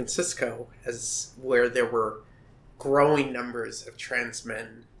San Francisco where there were growing numbers of trans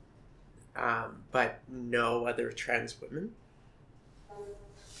men, but no other trans women?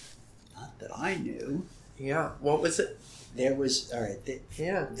 Not that I knew. Yeah. What was it? There was,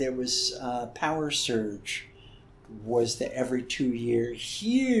 there was Power Surge was the every 2 year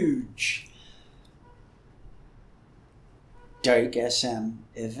huge dyke SM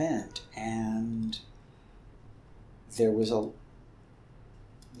event, and there was always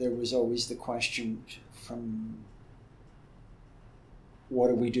the question from, what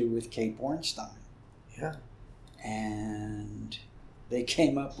do we do with Kate Bornstein? Yeah. And they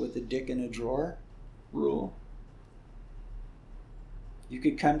came up with the dick in a drawer rule. You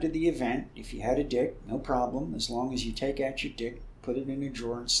could come to the event if you had a dick, no problem, as long as you take out your dick, put it in a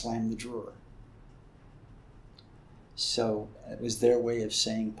drawer, and slam the drawer. So it was their way of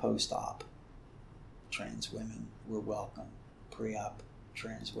saying post-op, trans women were welcome. Pre-op,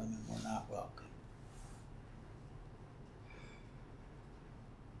 trans women were not welcome.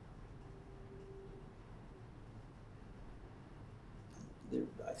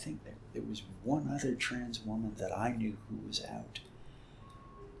 I think there was one other trans woman that I knew who was out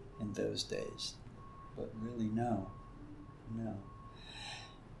in those days, but really no.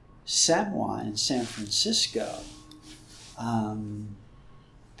 Samoa in San Francisco,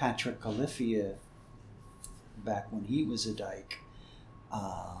 Patrick Califia, back when he was a dyke,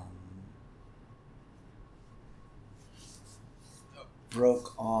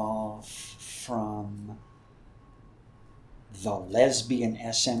 broke off from the lesbian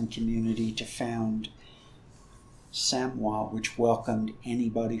SM community to found Samoa, which welcomed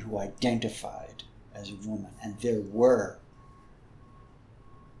anybody who identified as a woman. And there were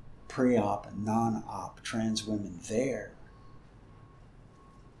pre-op and non-op trans women there.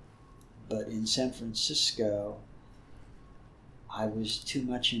 But in San Francisco, I was too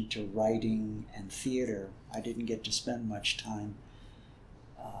much into writing and theater. I didn't get to spend much time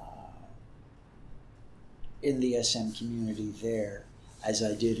in the SM community there as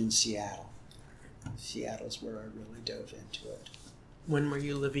I did in Seattle. Seattle's where I really dove into it. When were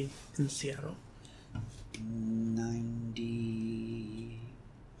you living in Seattle?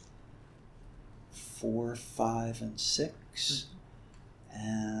 94, 5, and 6.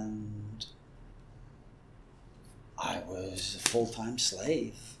 And I was a full-time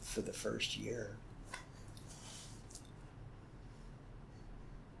slave for the first year.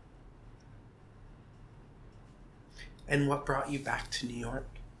 And what brought you back to New York?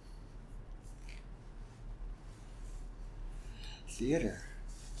 Theater.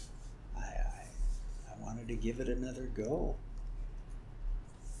 I wanted to give it another go.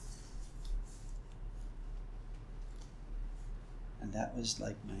 And that was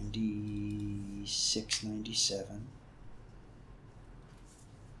like 96, 97.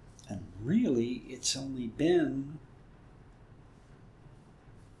 And really, it's only been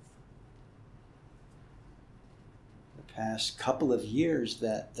the past couple of years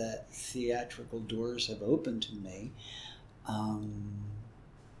that theatrical doors have opened to me.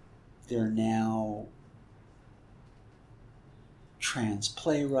 There are now trans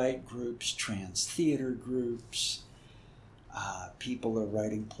playwright groups, trans theater groups. People are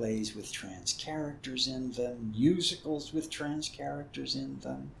writing plays with trans characters in them, musicals with trans characters in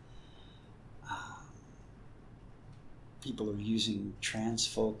them. People are using trans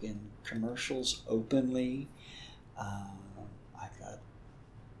folk in commercials openly.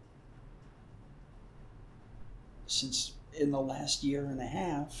 Since in the last year and a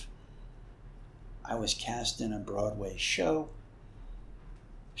half, I was cast in a Broadway show,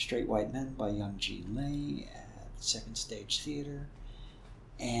 Straight White Men by Young Jean Lee at Second Stage Theater.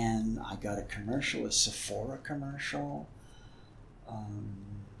 And I got a commercial, a Sephora commercial.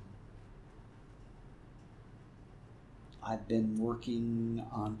 I've been working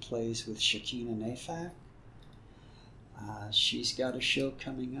on plays with Shakina Nafak. She's got a show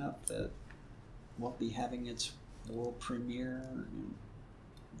coming up that will be having its world premiere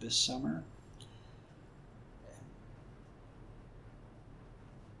this summer.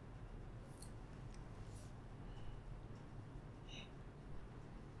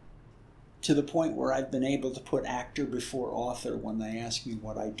 to the point where I've been able to put actor before author when they ask me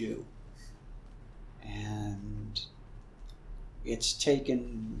what I do. And it's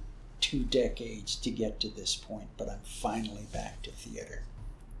taken 2 decades to get to this point, but I'm finally back to theater.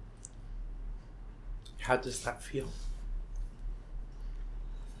 How does that feel?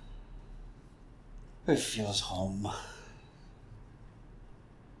 It feels home.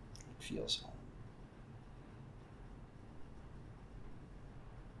 It feels home.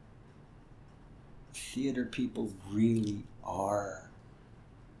 Theater people really are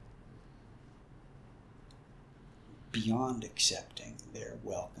beyond accepting. They're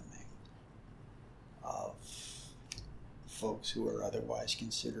welcoming of folks who are otherwise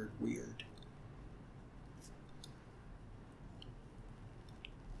considered weird.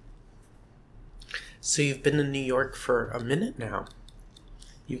 So you've been in New York for a minute now.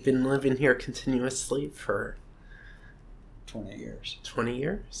 You've been living here continuously for 20 years. 20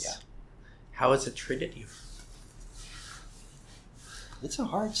 years? Yeah. How has it treated you? It's a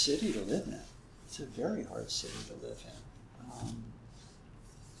hard city to live in. It's a very hard city to live in.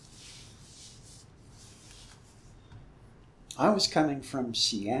 I was coming from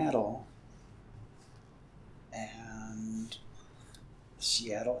Seattle, and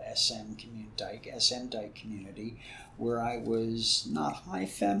Seattle SM dyke community, where I was not high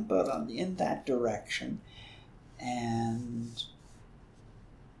femme, but in that direction, and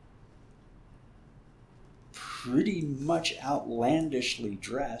pretty much outlandishly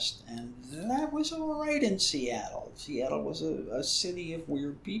dressed, and that was all right in Seattle. Seattle was a city of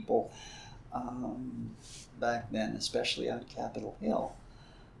weird people back then, especially on Capitol Hill.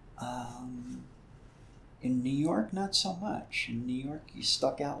 In New York, not so much. In New York, you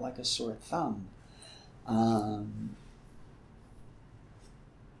stuck out like a sore thumb. And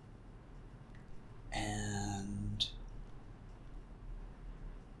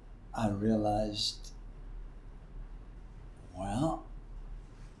I realized, well,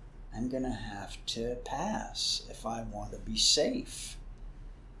 I'm going to have to pass if I want to be safe.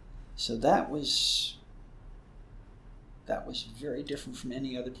 So that was very different from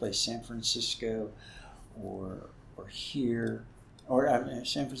any other place. San Francisco or here, or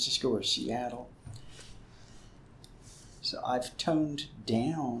San Francisco or Seattle. So I've toned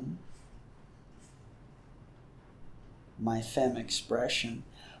down my femme expression,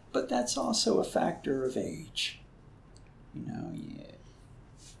 but that's also a factor of age.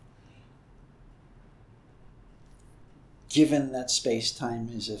 Given that space-time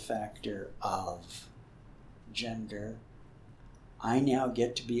is a factor of gender, I now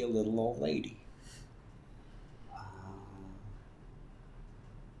get to be a little old lady.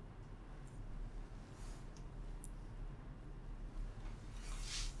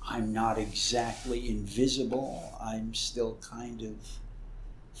 I'm not exactly invisible. I'm still kind of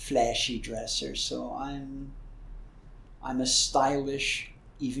flashy dresser, so I'm a stylish,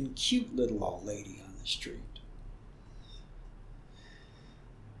 even cute little old lady on the street.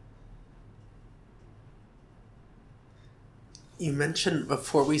 You mentioned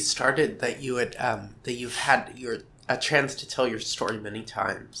before we started that you had that you've had a chance to tell your story many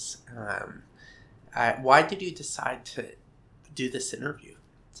times. Why did you decide to do this interview,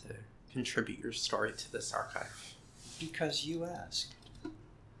 to contribute your story to this archive? Because you asked.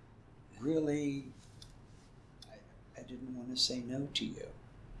 Really, I didn't want to say no to you.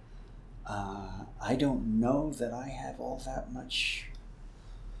 I don't know that I have all that much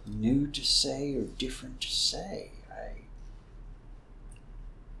new to say or different to say. I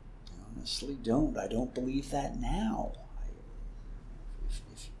honestly don't. I don't believe that now.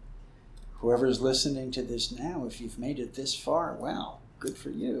 If whoever's listening to this now, if you've made it this far, well, good for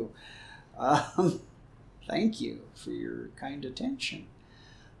you. Thank you for your kind attention.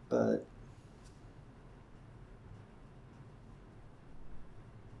 But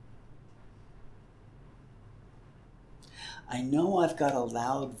I know I've got a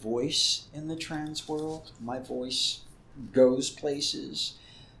loud voice in the trans world. My voice goes places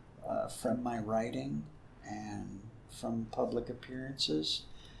from my writing and from public appearances.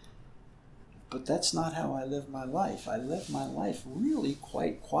 But that's not how I live my life. I live my life really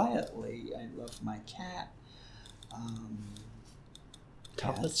quite quietly. I love my cat.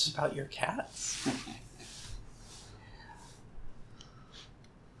 Tell us about your cats.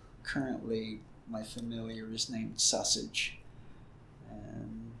 Currently, my familiar is named Sausage,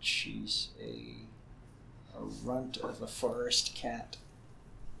 and she's a runt of a forest cat.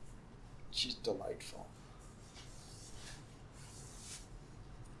 She's delightful.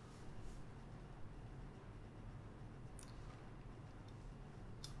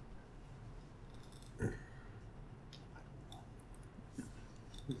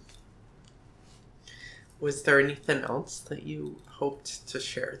 Was there anything else that you hoped to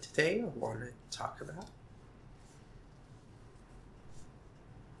share today or wanted to talk about?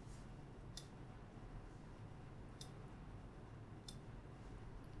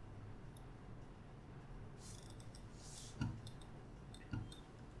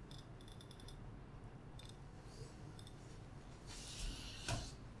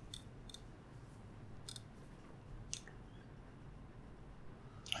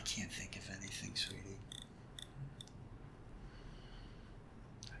 I can't think of anything, sweetie.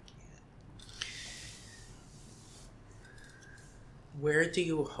 I can't. Where do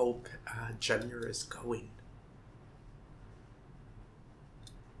you hope gender is going?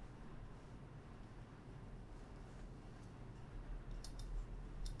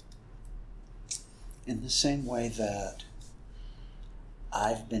 In the same way that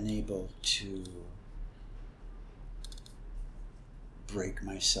I've been able to break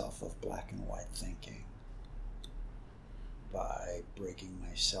myself of black and white thinking by breaking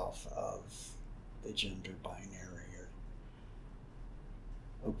myself of the gender binary or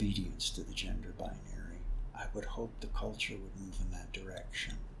obedience to the gender binary, I would hope the culture would move in that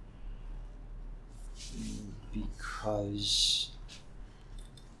direction. Because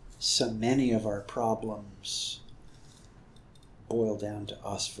so many of our problems boil down to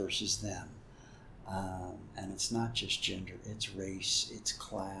us versus them. And it's not just gender, it's race, it's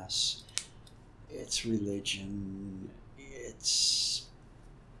class, it's religion, it's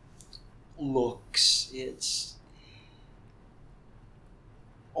looks, it's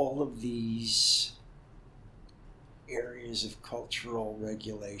all of these areas of cultural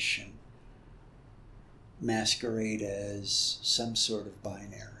regulation masquerade as some sort of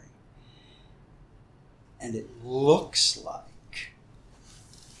binary. And it looks like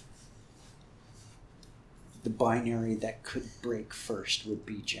the binary that could break first would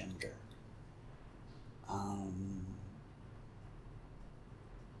be gender.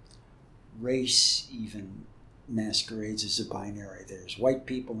 Race even masquerades as a binary. There's white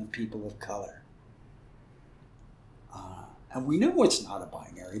people and people of color. And we know it's not a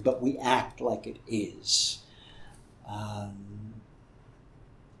binary, but we act like it is.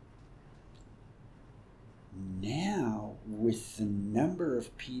 Now, with the number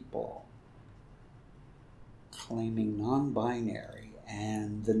of people claiming non-binary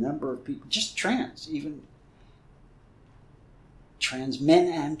and the number of people, just trans, even trans men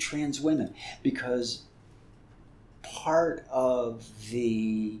and trans women, because part of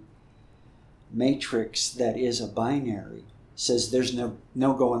the matrix that is a binary says there's no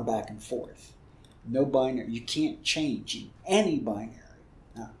going back and forth. No binary. You can't change in any binary.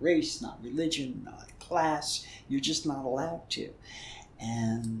 Not race, not religion, not class. You're just not allowed to.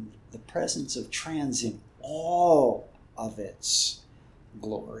 And the presence of trans in all of its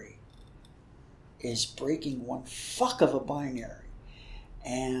glory is breaking one fuck of a binary.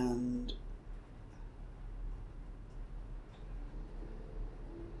 And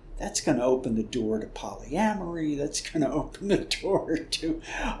that's going to open the door to polyamory. That's going to open the door to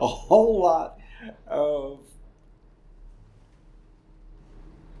a whole lot of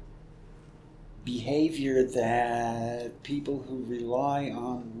behavior that people who rely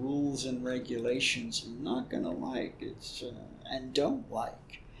on rules and regulations are not going to like and don't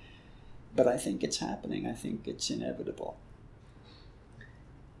like. But I think it's happening. I think it's inevitable.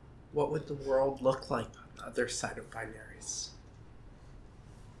 What would the world look like on the other side of binaries?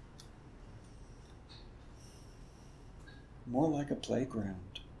 More like a playground.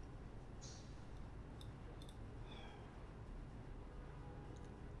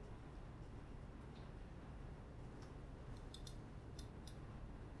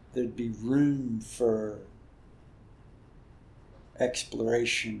 There'd be room for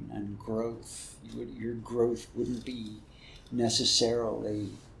exploration and growth. Your growth wouldn't be necessarily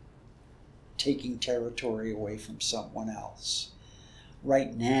taking territory away from someone else.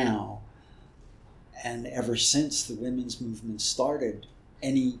 Right now, and ever since the women's movement started,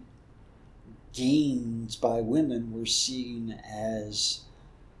 any gains by women were seen as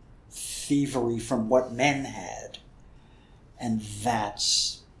thievery from what men had. And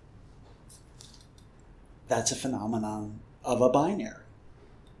that's a phenomenon of a binary.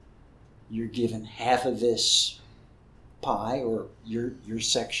 You're given half of this pie, or your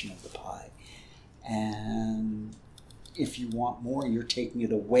section of the pie. And if you want more, you're taking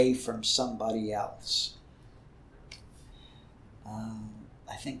it away from somebody else.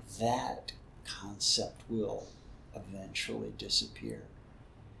 I think that concept will eventually disappear.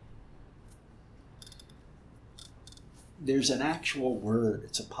 There's an actual word,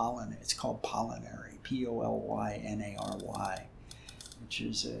 it's called polynary, Polynary, which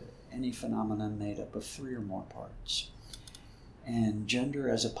is any phenomenon made up of three or more parts. And gender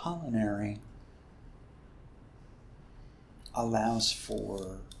as apollinary allows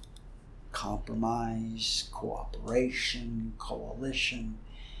for compromise, cooperation, coalition,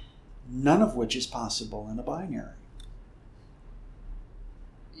 none of which is possible in a binary.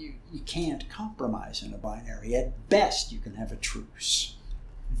 You can't compromise in a binary. At best, you can have a truce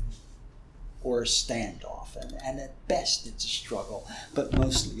or a standoff, and at best it's a struggle, but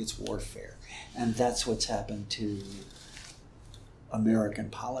mostly it's warfare. And that's what's happened to American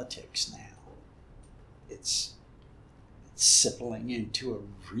politics now. It's sippling into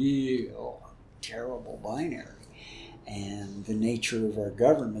a real terrible binary, and the nature of our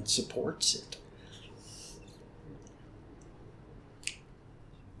government supports it.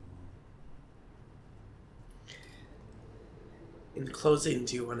 In closing,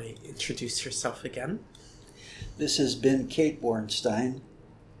 do you want to introduce yourself again? This has been Kate Bornstein.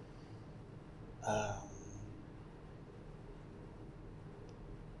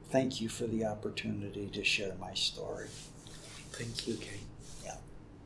 Thank you for the opportunity to share my story. Thank you, Kate.